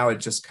right now it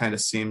just kind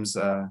of seems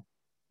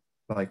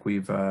like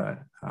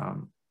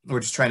we're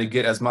just trying to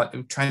get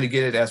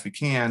it as we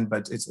can,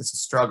 but it's a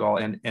struggle.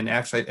 And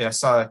actually I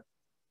saw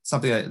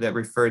something that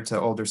referred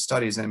to older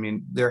studies. I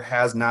mean, there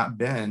has not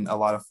been a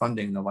lot of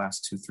funding in the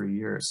last 2-3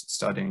 years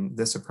studying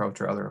this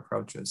approach or other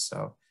approaches.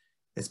 So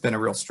it's been a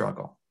real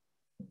struggle.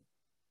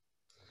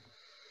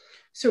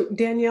 So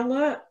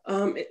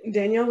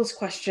Daniela's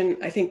question,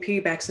 I think,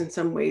 piggybacks in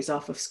some ways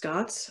off of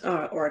Scott's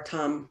or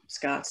Tom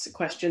Scott's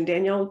question.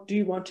 Danielle, do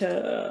you want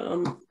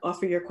to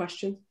offer your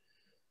question?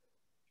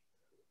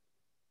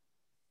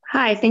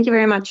 Hi, thank you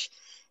very much.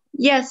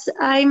 Yes,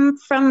 I'm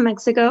from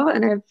Mexico,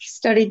 and I've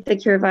studied the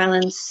cure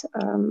violence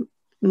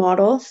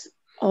models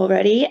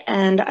already,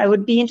 and I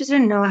would be interested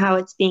to know how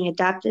it's being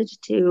adapted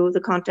to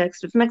the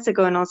context of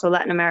Mexico and also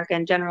Latin America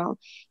in general.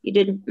 You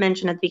did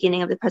mention at the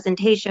beginning of the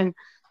presentation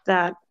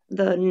that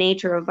the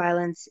nature of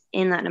violence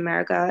in Latin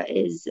America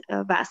is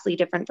vastly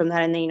different from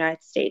that in the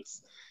United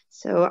States.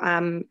 So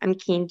I'm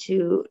keen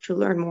to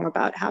learn more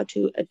about how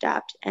to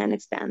adapt and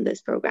expand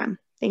this program.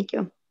 Thank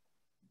you.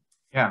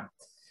 Yeah,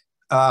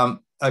 I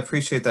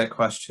appreciate that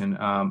question.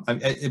 I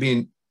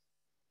mean,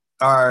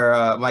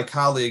 my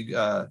colleague,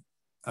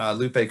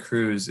 Lupe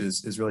Cruz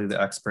is really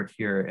the expert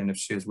here. And if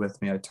she is with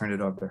me, I turn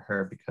it over to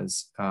her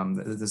because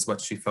this is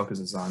what she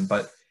focuses on.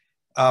 But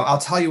I'll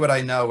tell you what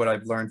I know, what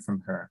I've learned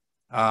from her.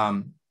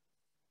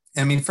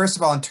 I mean, first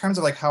of all, in terms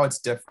of like how it's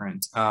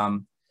different,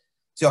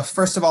 so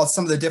first of all,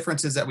 some of the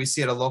differences that we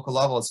see at a local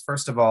level is,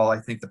 first of all, I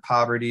think the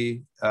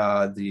poverty,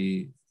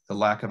 the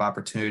lack of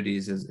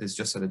opportunities is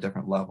just at a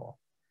different level.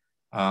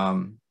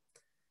 And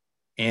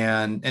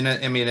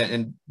I mean,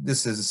 and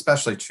this is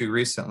especially true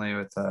recently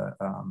with the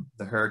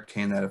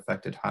hurricane that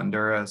affected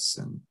Honduras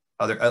and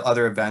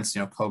other events.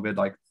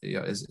 COVID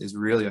is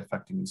really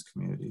affecting these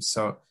communities.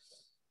 So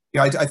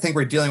I think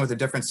we're dealing with a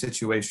different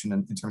situation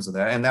in terms of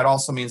that. And that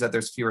also means that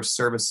there's fewer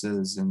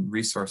services and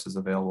resources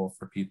available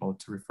for people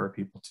to refer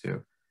people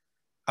to.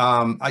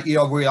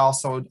 We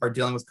also are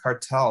dealing with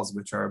cartels,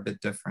 which are a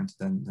bit different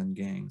than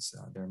gangs.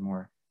 They're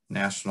more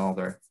national,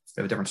 they have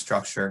a different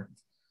structure.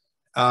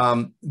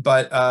 And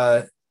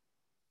then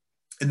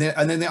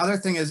the other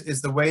thing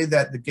is the way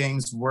that the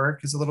gangs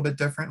work is a little bit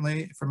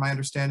differently, from my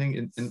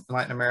understanding, in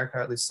Latin America,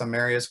 at least some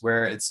areas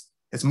where it's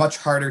much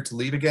harder to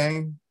leave a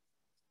gang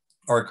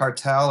or a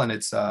cartel, and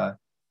and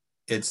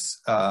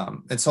so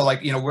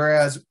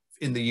whereas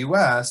in the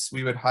US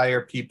we would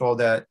hire people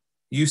that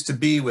used to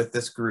be with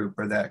this group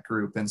or that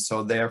group, and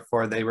so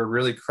therefore they were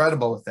really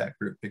credible with that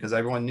group because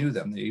everyone knew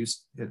them. They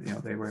used to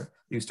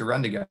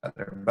run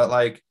together.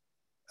 But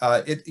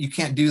you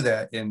can't do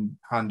that in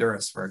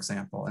Honduras, for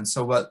example. And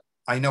so what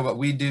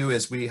we do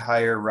is we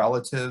hire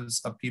relatives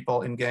of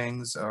people in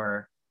gangs,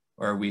 or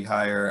we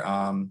hire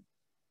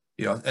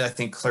I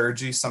think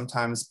clergy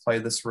sometimes play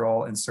this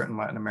role in certain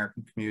Latin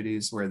American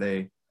communities where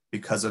they,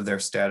 because of their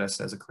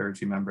status as a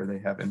clergy member, they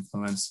have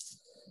influence.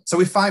 So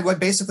we find what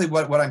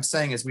I'm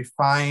saying is we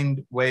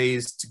find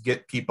ways to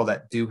get people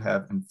that do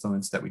have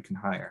influence that we can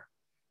hire.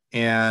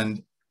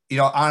 And,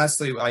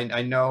 honestly,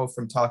 I know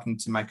from talking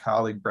to my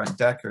colleague, Brent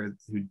Decker,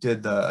 who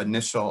did the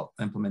initial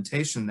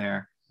implementation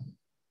there,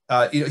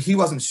 he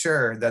wasn't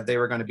sure that they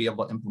were going to be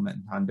able to implement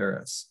in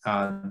Honduras.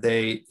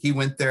 He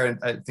went there, and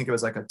I think it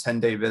was like a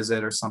 10-day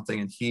visit or something.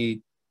 And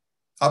he,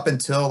 up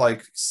until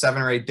like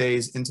 7 or 8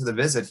 days into the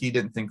visit, he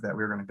didn't think that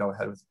we were going to go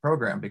ahead with the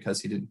program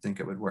because he didn't think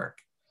it would work.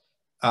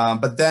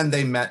 But then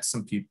they met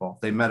some people,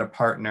 they met a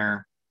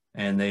partner,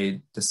 and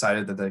they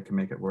decided that they could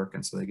make it work.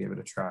 And so they gave it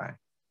a try.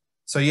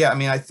 So yeah, I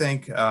mean, I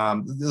think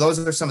those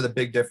are some of the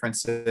big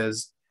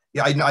differences.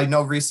 Yeah, I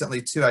know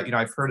recently too,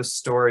 I've heard a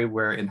story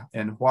where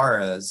in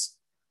Juarez,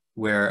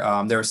 where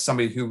there was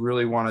somebody who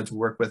really wanted to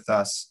work with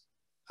us,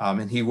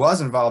 and he was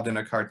involved in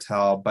a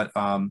cartel, but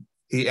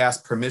he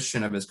asked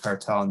permission of his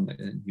cartel,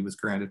 and he was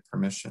granted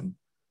permission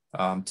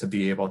to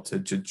be able to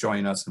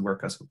join us and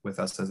work with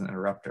us as an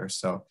interrupter.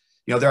 So,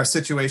 there are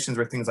situations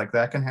where things like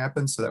that can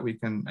happen so that we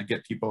can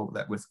get people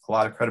that with a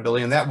lot of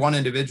credibility. And that one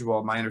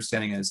individual, my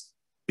understanding is,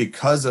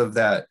 because of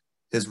that,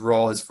 his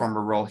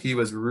former role, he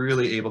was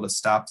really able to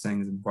stop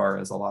things in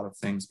Juarez, a lot of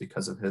things,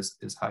 because of his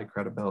high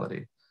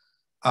credibility.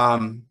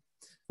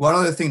 One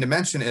other thing to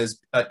mention is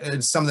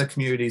in some of the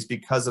communities,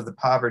 because of the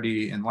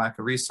poverty and lack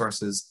of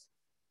resources,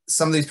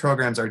 some of these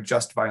programs are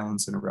just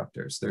violence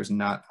interrupters. There's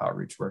not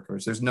outreach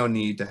workers. There's no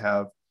need to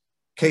have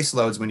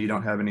caseloads when you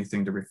don't have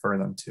anything to refer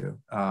them to.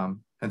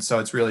 And so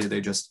it's really,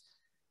 they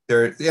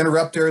they're the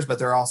interrupters, but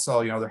they're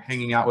also, they're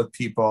hanging out with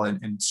people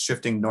and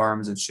shifting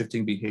norms and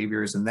shifting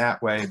behaviors in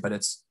that way.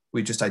 But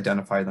we just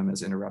identify them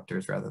as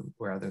interrupters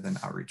rather than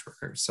outreach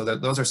workers. So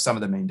those are some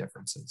of the main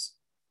differences.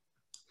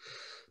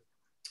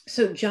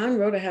 So John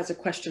Rhoda has a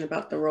question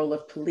about the role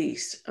of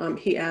police.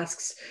 He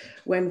asks,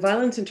 when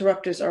violence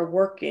interrupters are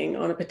working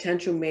on a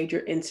potential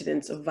major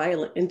incident of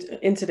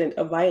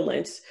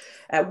violence,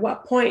 at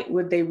what point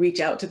would they reach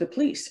out to the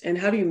police? And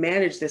how do you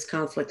manage this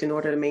conflict in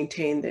order to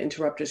maintain the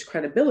interrupters'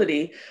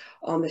 credibility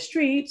on the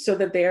street so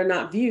that they are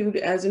not viewed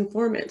as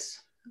informants?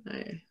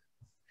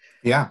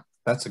 Yeah,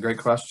 that's a great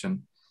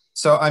question.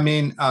 So, I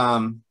mean,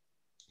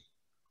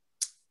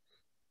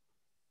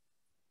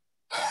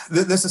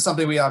 this is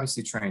something we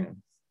obviously train in.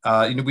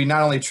 We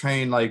not only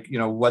train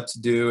what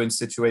to do in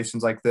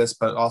situations like this,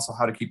 but also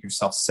how to keep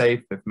yourself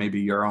safe if maybe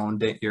your own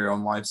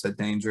life's at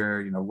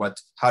danger.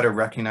 How to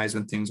recognize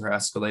when things are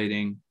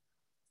escalating.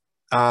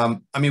 I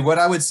mean, what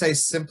I would say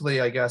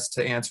simply, I guess,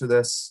 to answer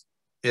this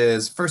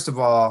is, first of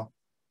all,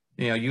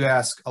 you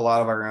ask a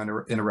lot of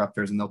our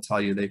interrupters, and they'll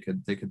tell you they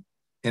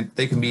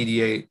can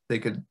mediate, they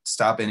could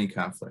stop any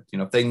conflict.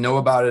 If they know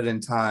about it in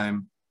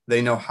time,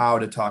 they know how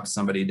to talk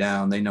somebody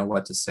down. They know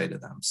what to say to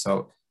them.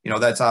 So.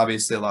 That's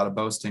obviously a lot of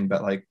boasting,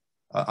 but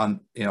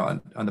on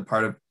the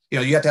part of,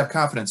 you have to have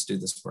confidence to do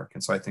this work.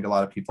 And so I think a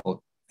lot of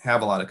people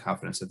have a lot of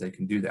confidence that they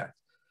can do that.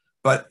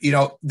 But,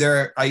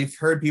 I've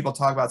heard people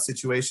talk about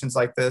situations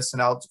like this,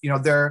 and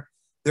there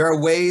are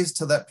ways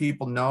to let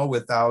people know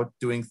without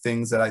doing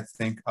things that I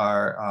think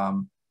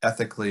are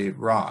ethically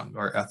wrong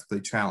or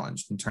ethically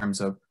challenged in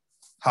terms of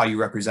how you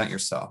represent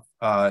yourself.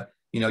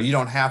 You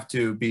don't have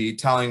to be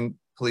telling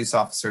police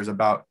officers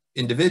about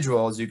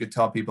individuals. You could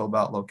tell people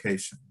about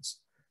locations.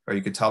 Or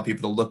you could tell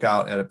people to look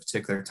out at a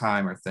particular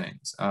time or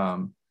things,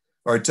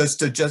 or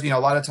just a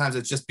lot of times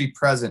it's just be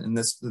present in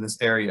this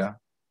area.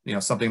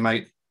 Something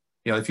might,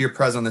 if you're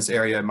present in this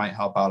area, it might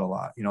help out a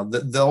lot.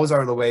 Those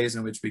are the ways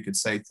in which we could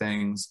say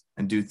things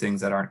and do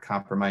things that aren't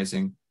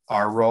compromising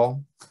our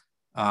role.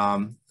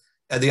 And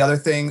the other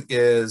thing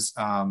is,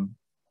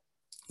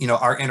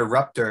 our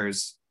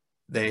interrupters,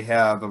 they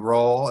have a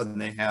role, and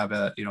they have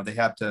they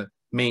have to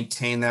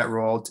maintain that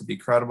role to be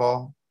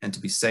credible and to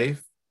be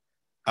safe.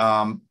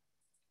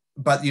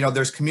 But,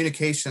 there's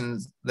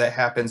communications that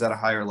happens at a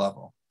higher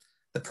level.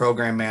 The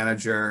program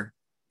manager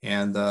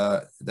and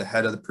the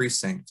head of the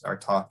precinct are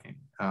talking.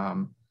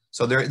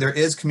 So there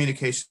is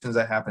communications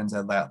that happens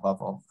at that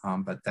level,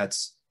 but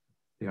that's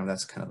kind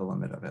of the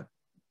limit of it.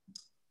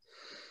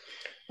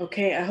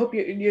 Okay, I hope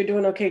you're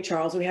doing okay,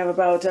 Charles. We have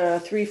about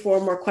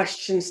 3-4 more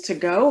questions to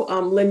go.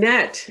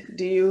 Lynette,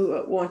 do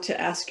you want to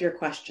ask your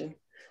question?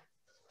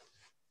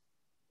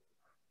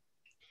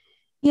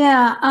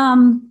 Yeah.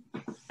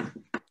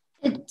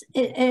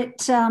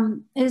 It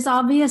is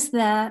obvious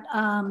that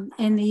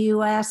in the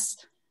US,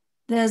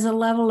 there's a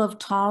level of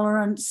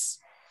tolerance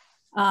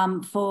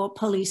for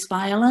police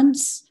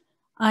violence.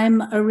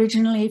 I'm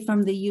originally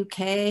from the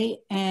UK,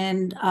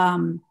 and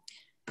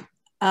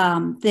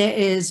there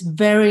is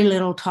very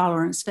little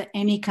tolerance for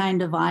any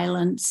kind of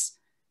violence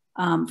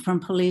from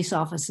police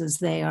officers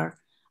there.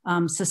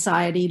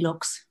 Society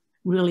looks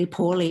really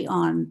poorly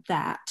on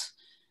that.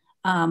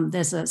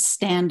 There's a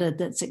standard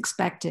that's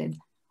expected.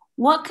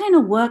 What kind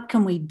of work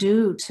can we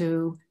do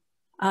to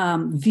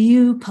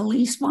view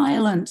police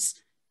violence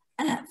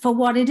for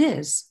what it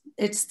is?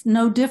 It's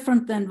no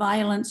different than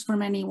violence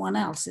from anyone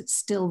else. It's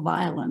still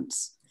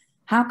violence.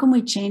 How can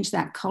we change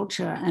that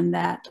culture and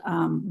that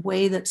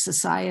way that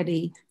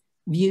society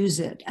views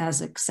it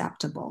as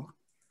acceptable?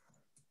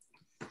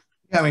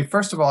 Yeah, I mean,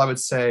 first of all, I would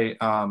say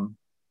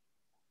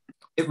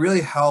it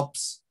really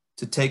helps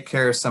to take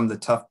care of some of the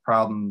tough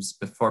problems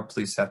before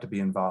police have to be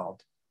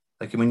involved.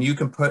 Like when you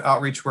can put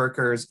outreach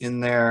workers in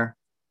there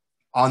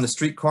on the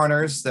street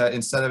corners, that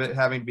instead of it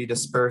having to be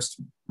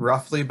dispersed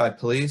roughly by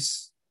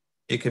police,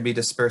 it could be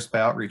dispersed by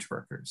outreach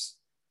workers.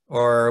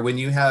 Or when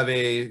you have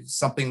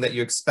something that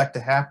you expect to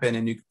happen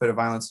and you can put a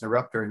violence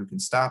interrupter who can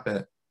stop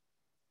it,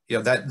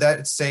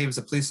 that saves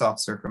a police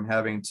officer from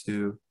having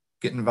to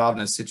get involved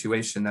in a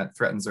situation that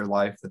threatens their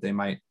life, that they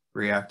might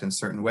react in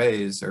certain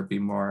ways or be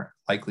more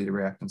likely to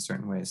react in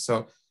certain ways.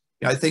 So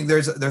I think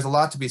there's a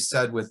lot to be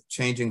said with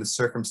changing the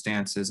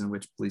circumstances in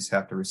which police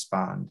have to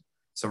respond.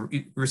 So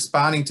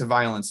responding to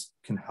violence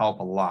can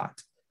help a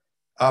lot.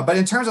 But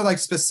in terms of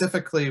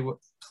specifically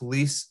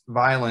police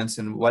violence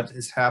and what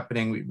is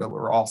happening, what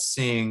we're all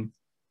seeing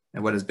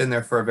and what has been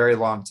there for a very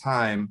long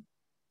time.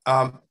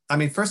 I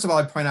mean, first of all,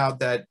 I'd point out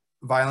that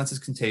violence is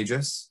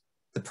contagious.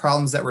 The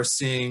problems that we're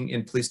seeing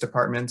in police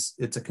departments,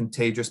 it's a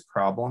contagious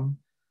problem.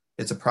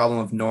 It's a problem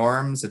of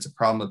norms, it's a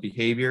problem of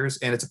behaviors,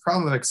 and it's a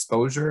problem of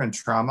exposure and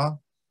trauma.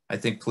 I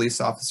think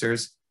police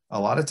officers a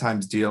lot of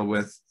times deal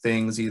with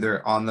things either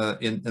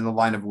in the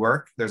line of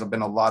work. There's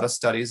been a lot of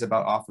studies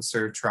about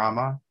officer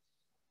trauma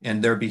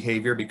and their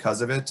behavior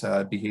because of it,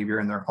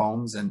 behavior in their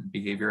homes and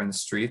behavior in the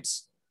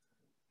streets.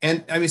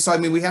 And I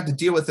mean, we have to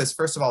deal with this,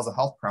 first of all, as a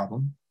health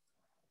problem.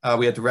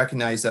 We have to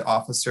recognize that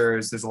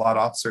there's a lot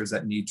of officers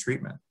that need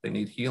treatment. They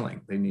need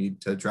healing. They need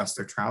to address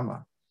their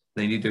trauma.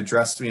 They need to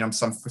address,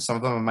 for some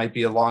of them, it might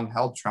be a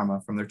long-held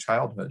trauma from their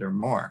childhood or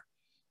more.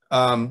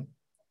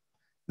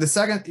 The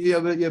second,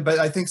 but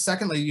I think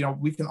secondly,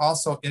 we can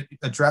also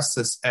address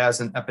this as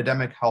an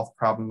epidemic health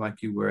problem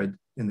like you would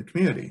in the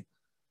community.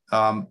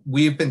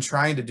 We've been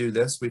trying to do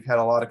this. We've had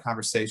a lot of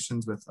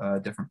conversations with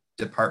different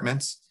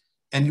departments.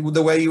 And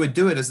the way you would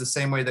do it is the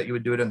same way that you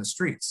would do it in the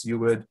streets. You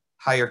would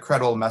hire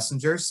credible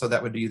messengers. So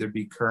that would either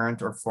be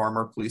current or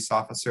former police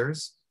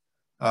officers.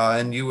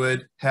 And you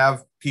would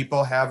have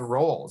people have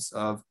roles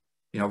of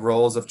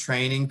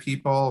training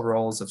people,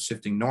 roles of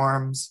shifting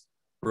norms,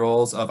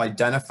 roles of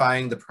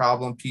identifying the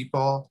problem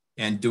people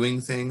and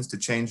doing things to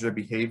change their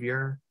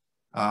behavior.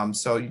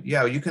 So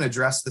yeah, you can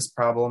address this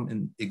problem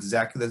in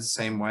exactly the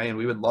same way. And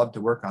we would love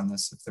to work on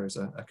this if there's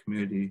a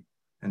community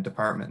and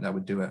department that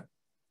would do it.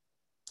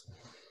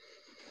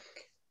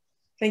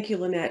 Thank you,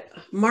 Lynette.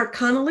 Mark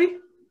Connolly.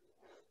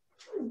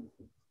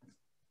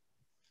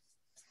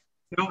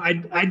 No,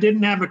 I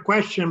didn't have a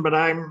question, but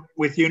I'm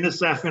with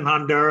UNICEF in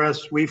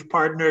Honduras. We've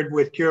partnered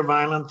with Cure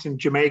Violence in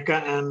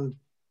Jamaica and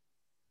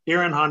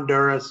here in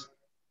Honduras.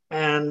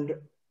 And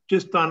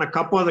just on a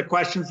couple of the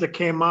questions that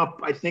came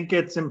up, I think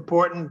it's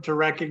important to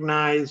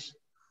recognize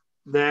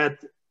that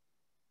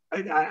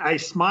I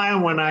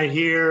smile when I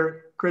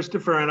hear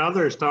Christopher and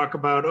others talk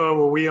about,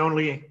 oh,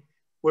 well,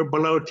 we're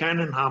below 10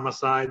 in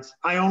homicides.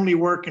 I only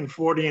work in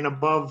 40 and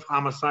above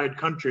homicide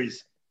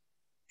countries.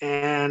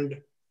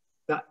 And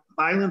the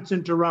violence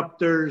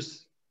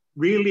interrupters,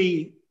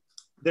 really,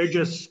 they're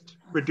just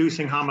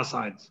reducing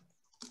homicides.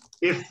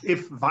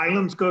 If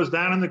violence goes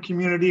down in the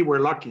community, we're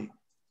lucky.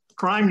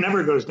 Crime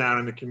never goes down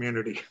in the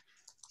community.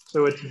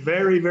 So it's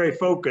very, very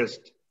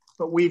focused.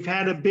 But we've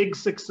had a big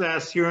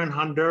success here in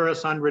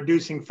Honduras on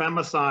reducing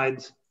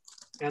femicides.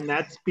 And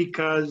that's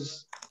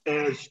because,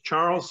 as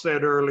Charles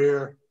said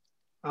earlier,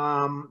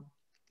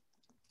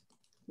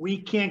 we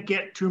can't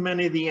get too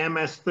many of the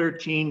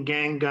MS-13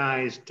 gang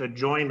guys to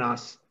join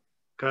us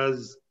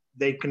because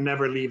they can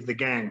never leave the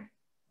gang.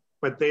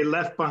 But they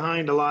left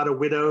behind a lot of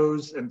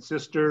widows and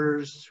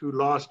sisters who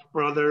lost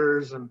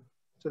brothers. And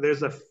so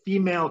there's a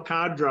female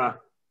cadre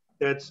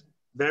that's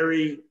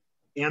very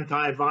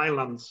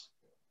anti-violence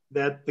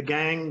that the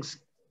gangs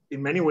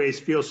in many ways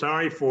feel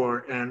sorry for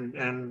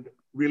and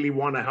really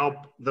want to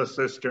help the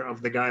sister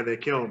of the guy they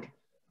killed.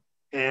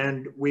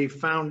 And we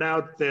found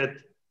out that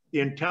the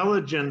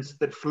intelligence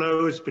that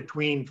flows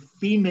between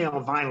female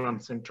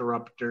violence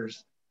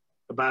interrupters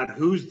about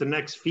who's the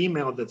next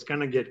female that's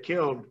going to get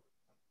killed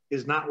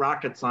is not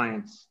rocket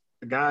science.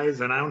 The guys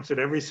announce it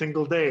every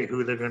single day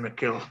who they're going to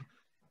kill.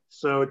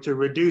 So to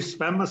reduce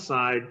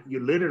femicide, you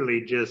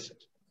literally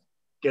just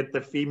get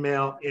the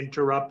female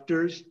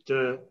interrupters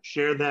to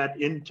share that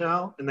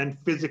intel and then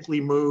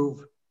physically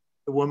move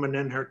the woman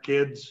and her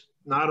kids,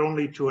 not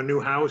only to a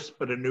new house,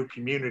 but a new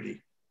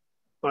community.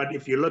 But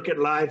if you look at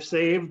lives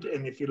saved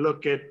and if you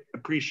look at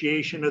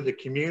appreciation of the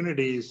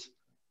communities,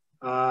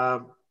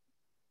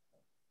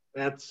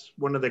 that's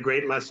one of the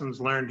great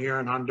lessons learned here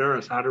in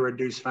Honduras, how to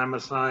reduce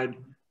femicide,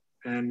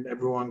 and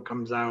everyone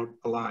comes out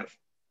alive.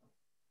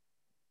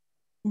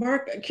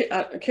 Mark,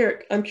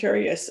 I'm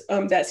curious,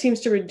 that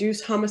seems to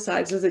reduce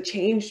homicides. Does it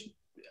change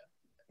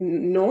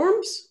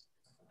norms?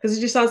 Because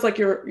it just sounds like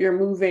you're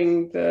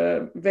moving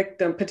the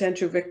victim,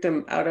 potential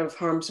victim, out of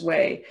harm's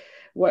way.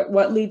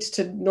 What leads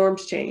to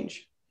norms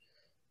change?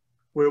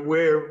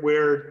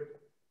 We're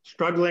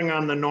struggling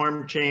on the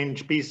norm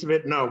change piece of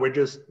it. No, we're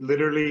just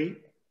literally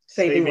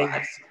saving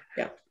lives.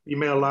 Yeah.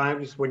 Female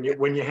lives. When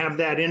you have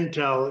that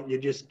intel, you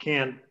just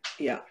can't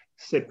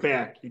sit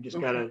back. You just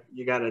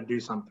gotta do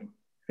something.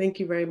 Thank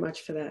you very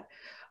much for that.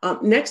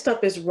 Next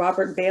up is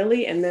Robert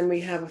Bailey, and then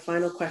we have a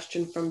final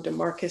question from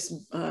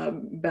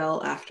DeMarcus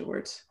Bell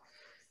afterwards.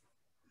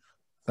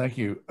 Thank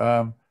you.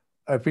 I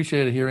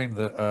appreciated hearing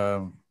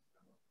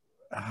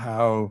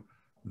how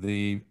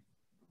the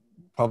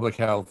public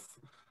health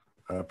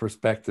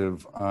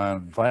perspective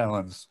on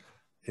violence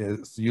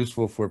is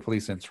useful for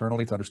police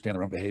internally to understand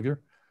their own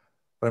behavior.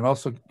 But I'm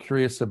also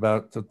curious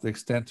about the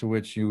extent to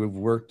which you have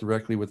worked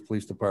directly with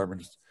police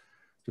departments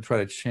to try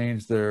to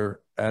change their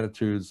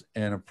attitudes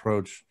and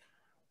approach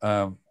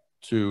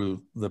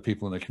to the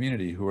people in the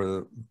community who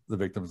are the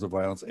victims of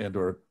violence and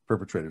or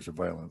perpetrators of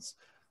violence.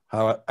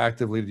 How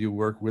actively do you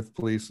work with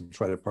police and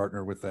try to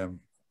partner with them?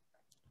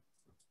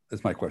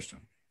 That's my question.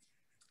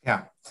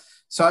 Yeah,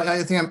 so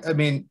I think,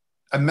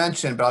 I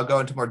mentioned, but I'll go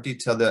into more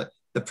detail, that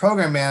the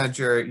program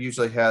manager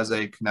usually has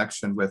a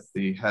connection with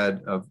the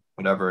head of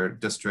whatever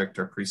district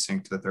or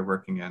precinct that they're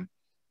working in.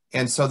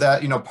 And so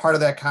that, part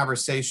of that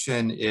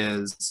conversation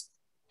is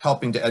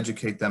helping to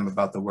educate them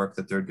about the work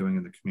that they're doing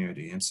in the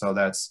community. And so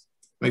that's,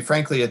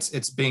 frankly, it's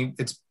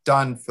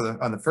done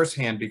on the first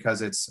hand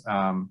because it's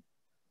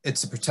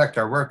to protect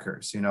our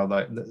workers.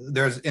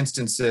 There's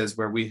instances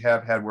where we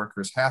have had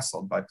workers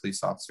hassled by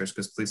police officers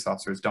because police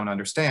officers don't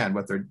understand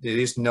they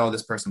just know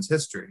this person's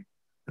history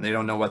and they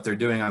don't know what they're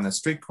doing on the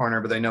street corner,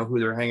 but they know who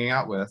they're hanging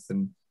out with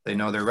and they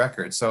know their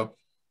record. So,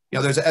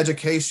 there's an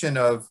education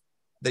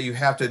that you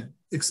have to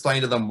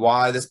explain to them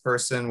why this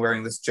person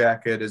wearing this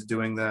jacket is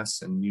doing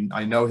this, and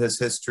I know his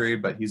history,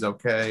 but he's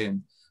okay.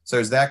 And so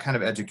there's that kind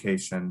of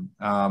education.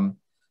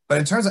 But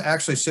in terms of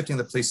actually shifting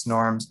the police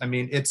norms, I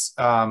mean,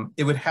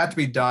 it would have to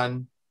be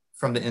done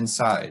from the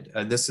inside.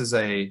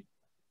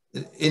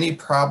 Any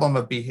problem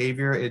of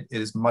behavior, it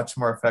is much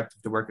more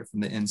effective to work it from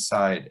the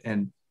inside.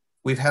 And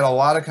we've had a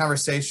lot of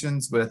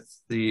conversations with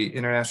the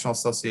International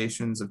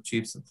Associations of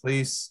Chiefs of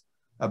Police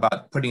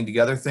about putting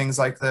together things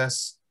like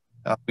this.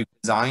 We've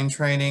designed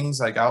trainings,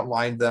 like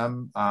outlined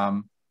them.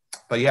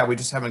 But yeah, we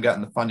just haven't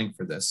gotten the funding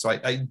for this. So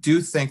I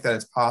do think that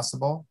it's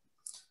possible.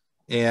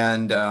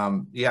 And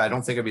yeah, I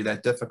don't think it'd be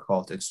that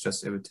difficult. It's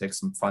just, it would take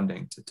some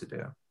funding to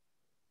do.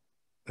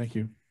 Thank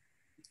you.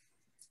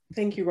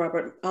 Thank you,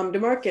 Robert.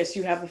 DeMarcus,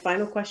 you have a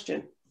final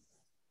question.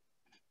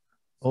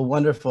 Oh,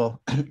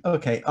 wonderful.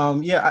 Okay.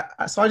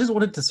 Yeah. So I just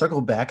wanted to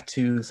circle back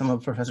to some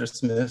of Professor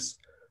Smith's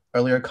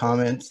earlier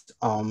comments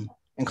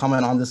and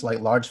comment on this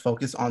like large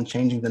focus on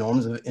changing the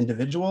norms of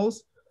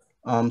individuals.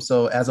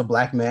 So as a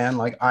Black man,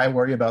 like I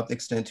worry about the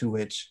extent to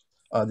which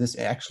this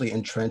actually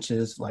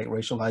entrenches like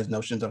racialized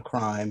notions of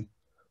crime,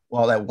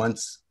 while at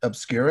once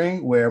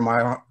obscuring where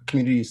my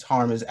community's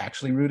harm is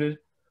actually rooted.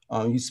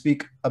 You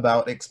speak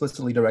about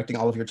explicitly directing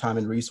all of your time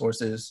and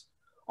resources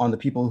on the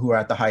people who are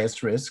at the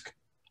highest risk,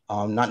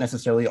 not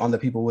necessarily on the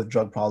people with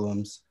drug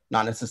problems,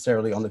 not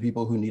necessarily on the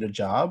people who need a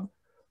job,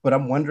 but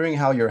I'm wondering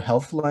how your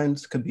health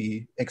lens could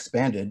be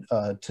expanded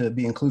to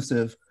be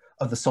inclusive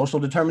of the social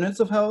determinants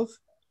of health,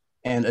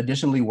 and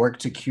additionally work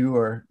to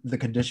cure the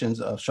conditions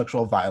of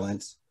structural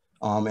violence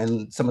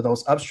and some of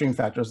those upstream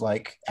factors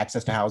like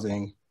access to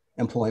housing,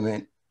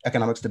 employment,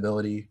 economic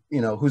stability,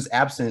 whose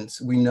absence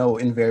we know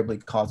invariably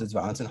causes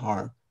violence and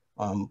harm.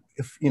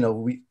 If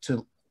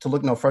to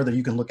look no further,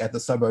 you can look at the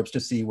suburbs to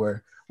see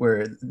where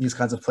these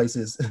kinds of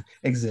places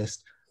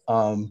exist.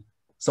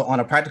 So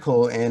on a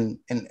practical and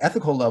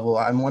ethical level,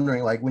 I'm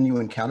wondering, like, when you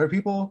encounter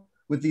people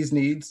with these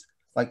needs,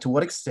 like, to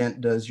what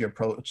extent does your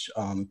approach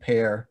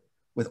pair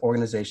with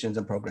organizations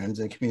and programs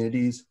and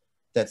communities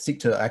that seek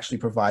to actually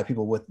provide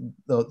people with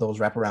those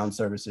wraparound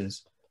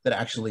services that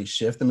actually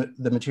shift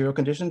the material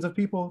conditions of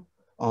people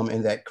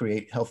and that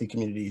create healthy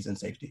communities and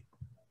safety?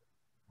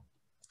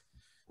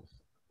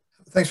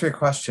 Thanks for your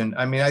question.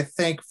 I mean, I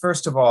think,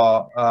 first of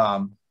all,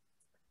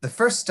 the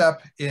first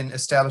step in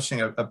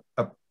establishing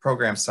a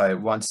program site,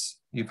 once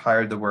you've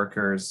hired the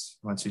workers,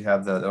 once you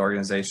have the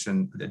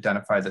organization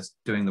identified that's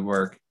doing the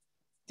work,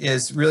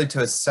 is really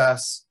to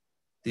assess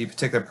the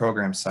particular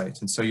program site.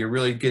 And so you're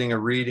really getting a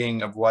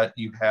reading of what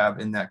you have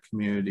in that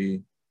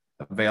community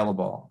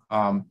available.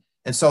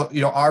 And so,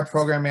 our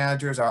program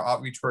managers, our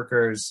outreach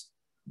workers,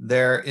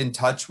 they're in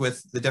touch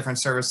with the different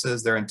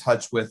services. They're in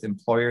touch with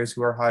employers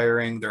who are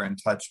hiring. They're in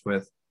touch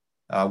with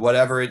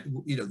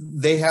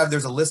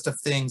there's a list of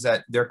things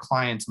that their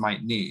clients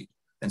might need.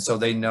 And so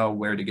they know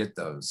where to get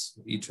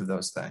each of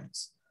those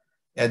things.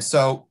 And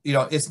so,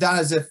 it's not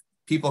as if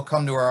people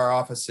come to our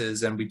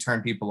offices and we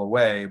turn people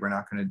away. We're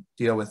not going to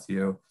deal with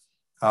you.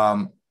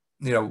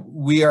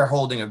 We are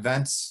holding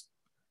events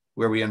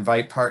where we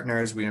invite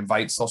partners, we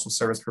invite social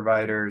service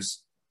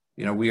providers.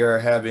 We are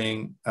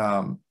having,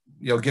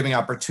 giving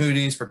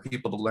opportunities for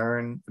people to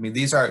learn. I mean,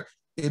 these are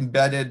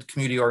embedded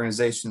community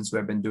organizations who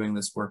have been doing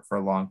this work for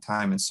a long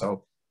time. And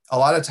so a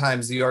lot of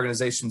times the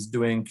organization's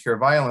doing cure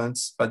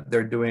violence, but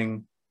they're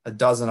doing a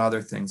dozen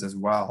other things as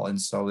well. And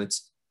so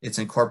it's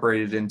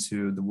incorporated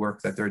into the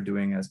work that they're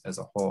doing as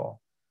a whole.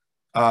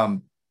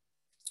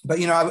 But,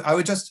 I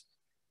would just,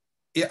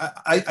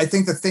 I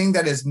think the thing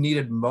that is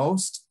needed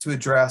most to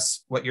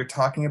address what you're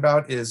talking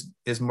about is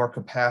more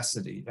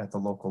capacity at the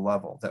local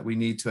level, that we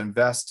need to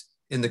invest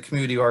in the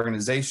community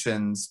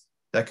organizations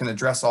that can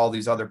address all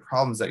these other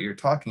problems that you're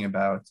talking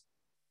about.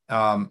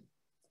 And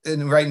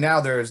right now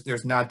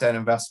there's not that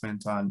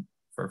investment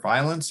for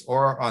violence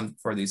or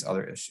for these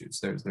other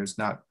issues. There's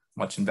not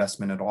much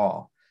investment at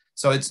all.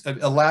 So it's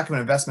a lack of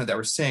investment that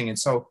we're seeing. And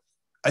so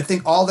I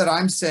think all that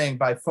I'm saying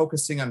by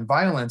focusing on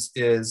violence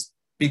is,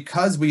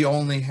 because we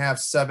only have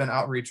 7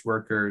 outreach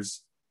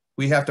workers,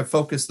 we have to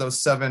focus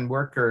those 7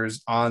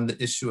 workers on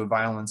the issue of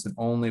violence and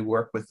only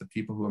work with the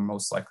people who are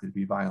most likely to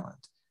be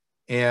violent.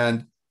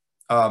 And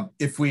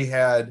if we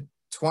had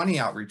 20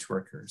 outreach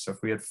workers, or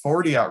if we had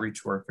 40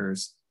 outreach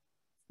workers,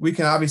 we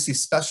can obviously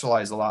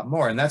specialize a lot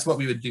more. And that's what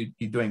we would be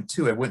doing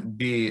too. It wouldn't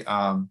be,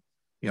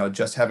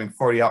 just having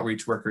 40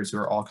 outreach workers who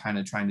are all kind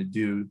of trying to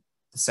do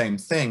the same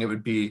thing. It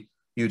would be,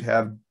 you'd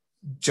have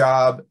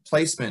job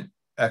placement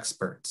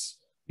experts.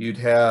 You'd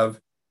have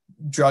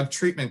drug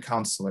treatment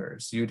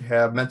counselors. You'd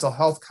have mental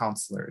health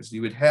counselors.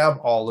 You would have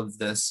all of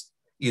this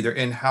either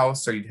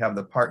in-house, or you'd have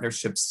the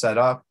partnerships set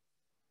up.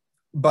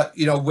 But,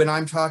 when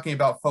I'm talking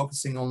about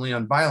focusing only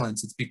on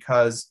violence, it's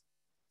because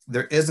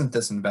there isn't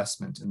this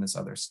investment in this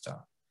other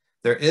stuff.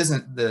 There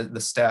isn't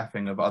the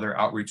staffing of other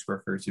outreach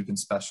workers who can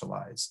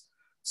specialize.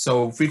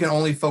 So if we can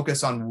only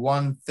focus on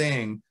one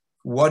thing,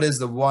 what is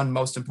the one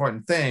most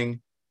important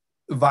thing?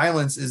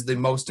 Violence is the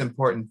most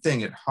important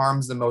thing. It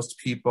harms the most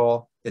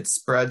people. it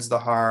spreads the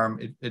harm,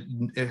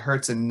 it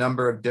hurts a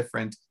number of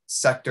different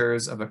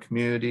sectors of a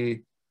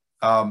community.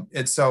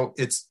 And so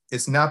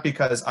it's not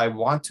because I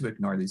want to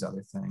ignore these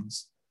other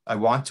things. I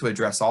want to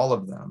address all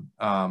of them,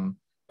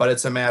 but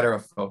it's a matter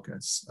of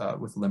focus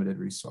with limited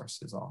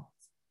resources all.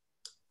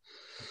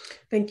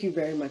 Thank you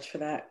very much for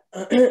that.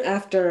 I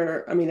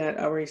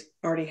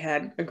already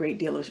had a great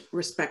deal of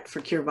respect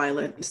for Cure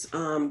Violence,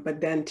 but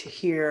then to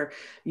hear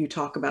you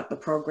talk about the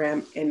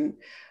program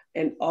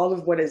and all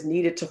of what is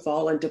needed to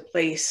fall into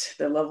place,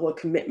 the level of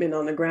commitment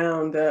on the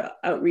ground, the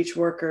outreach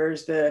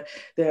workers, the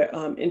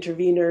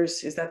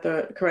interveners, is that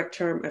the correct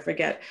term? I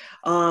forget.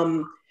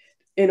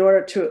 In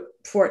order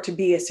for it to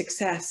be a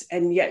success,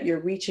 and yet you're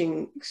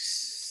reaching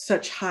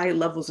such high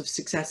levels of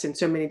success in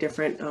so many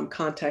different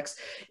contexts,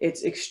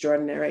 it's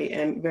extraordinary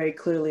and very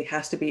clearly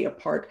has to be a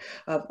part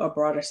of a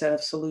broader set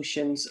of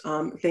solutions.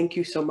 Thank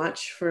you so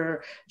much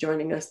for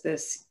joining us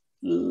this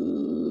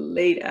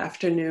late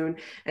afternoon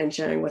and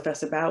sharing with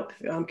us about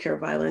Cure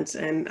Violence.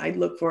 And I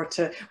look forward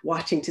to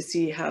watching to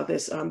see how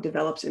this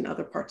develops in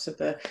other parts of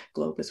the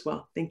globe as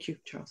well. Thank you,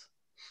 Charles.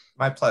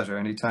 My pleasure,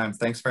 anytime.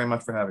 Thanks very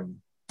much for having me.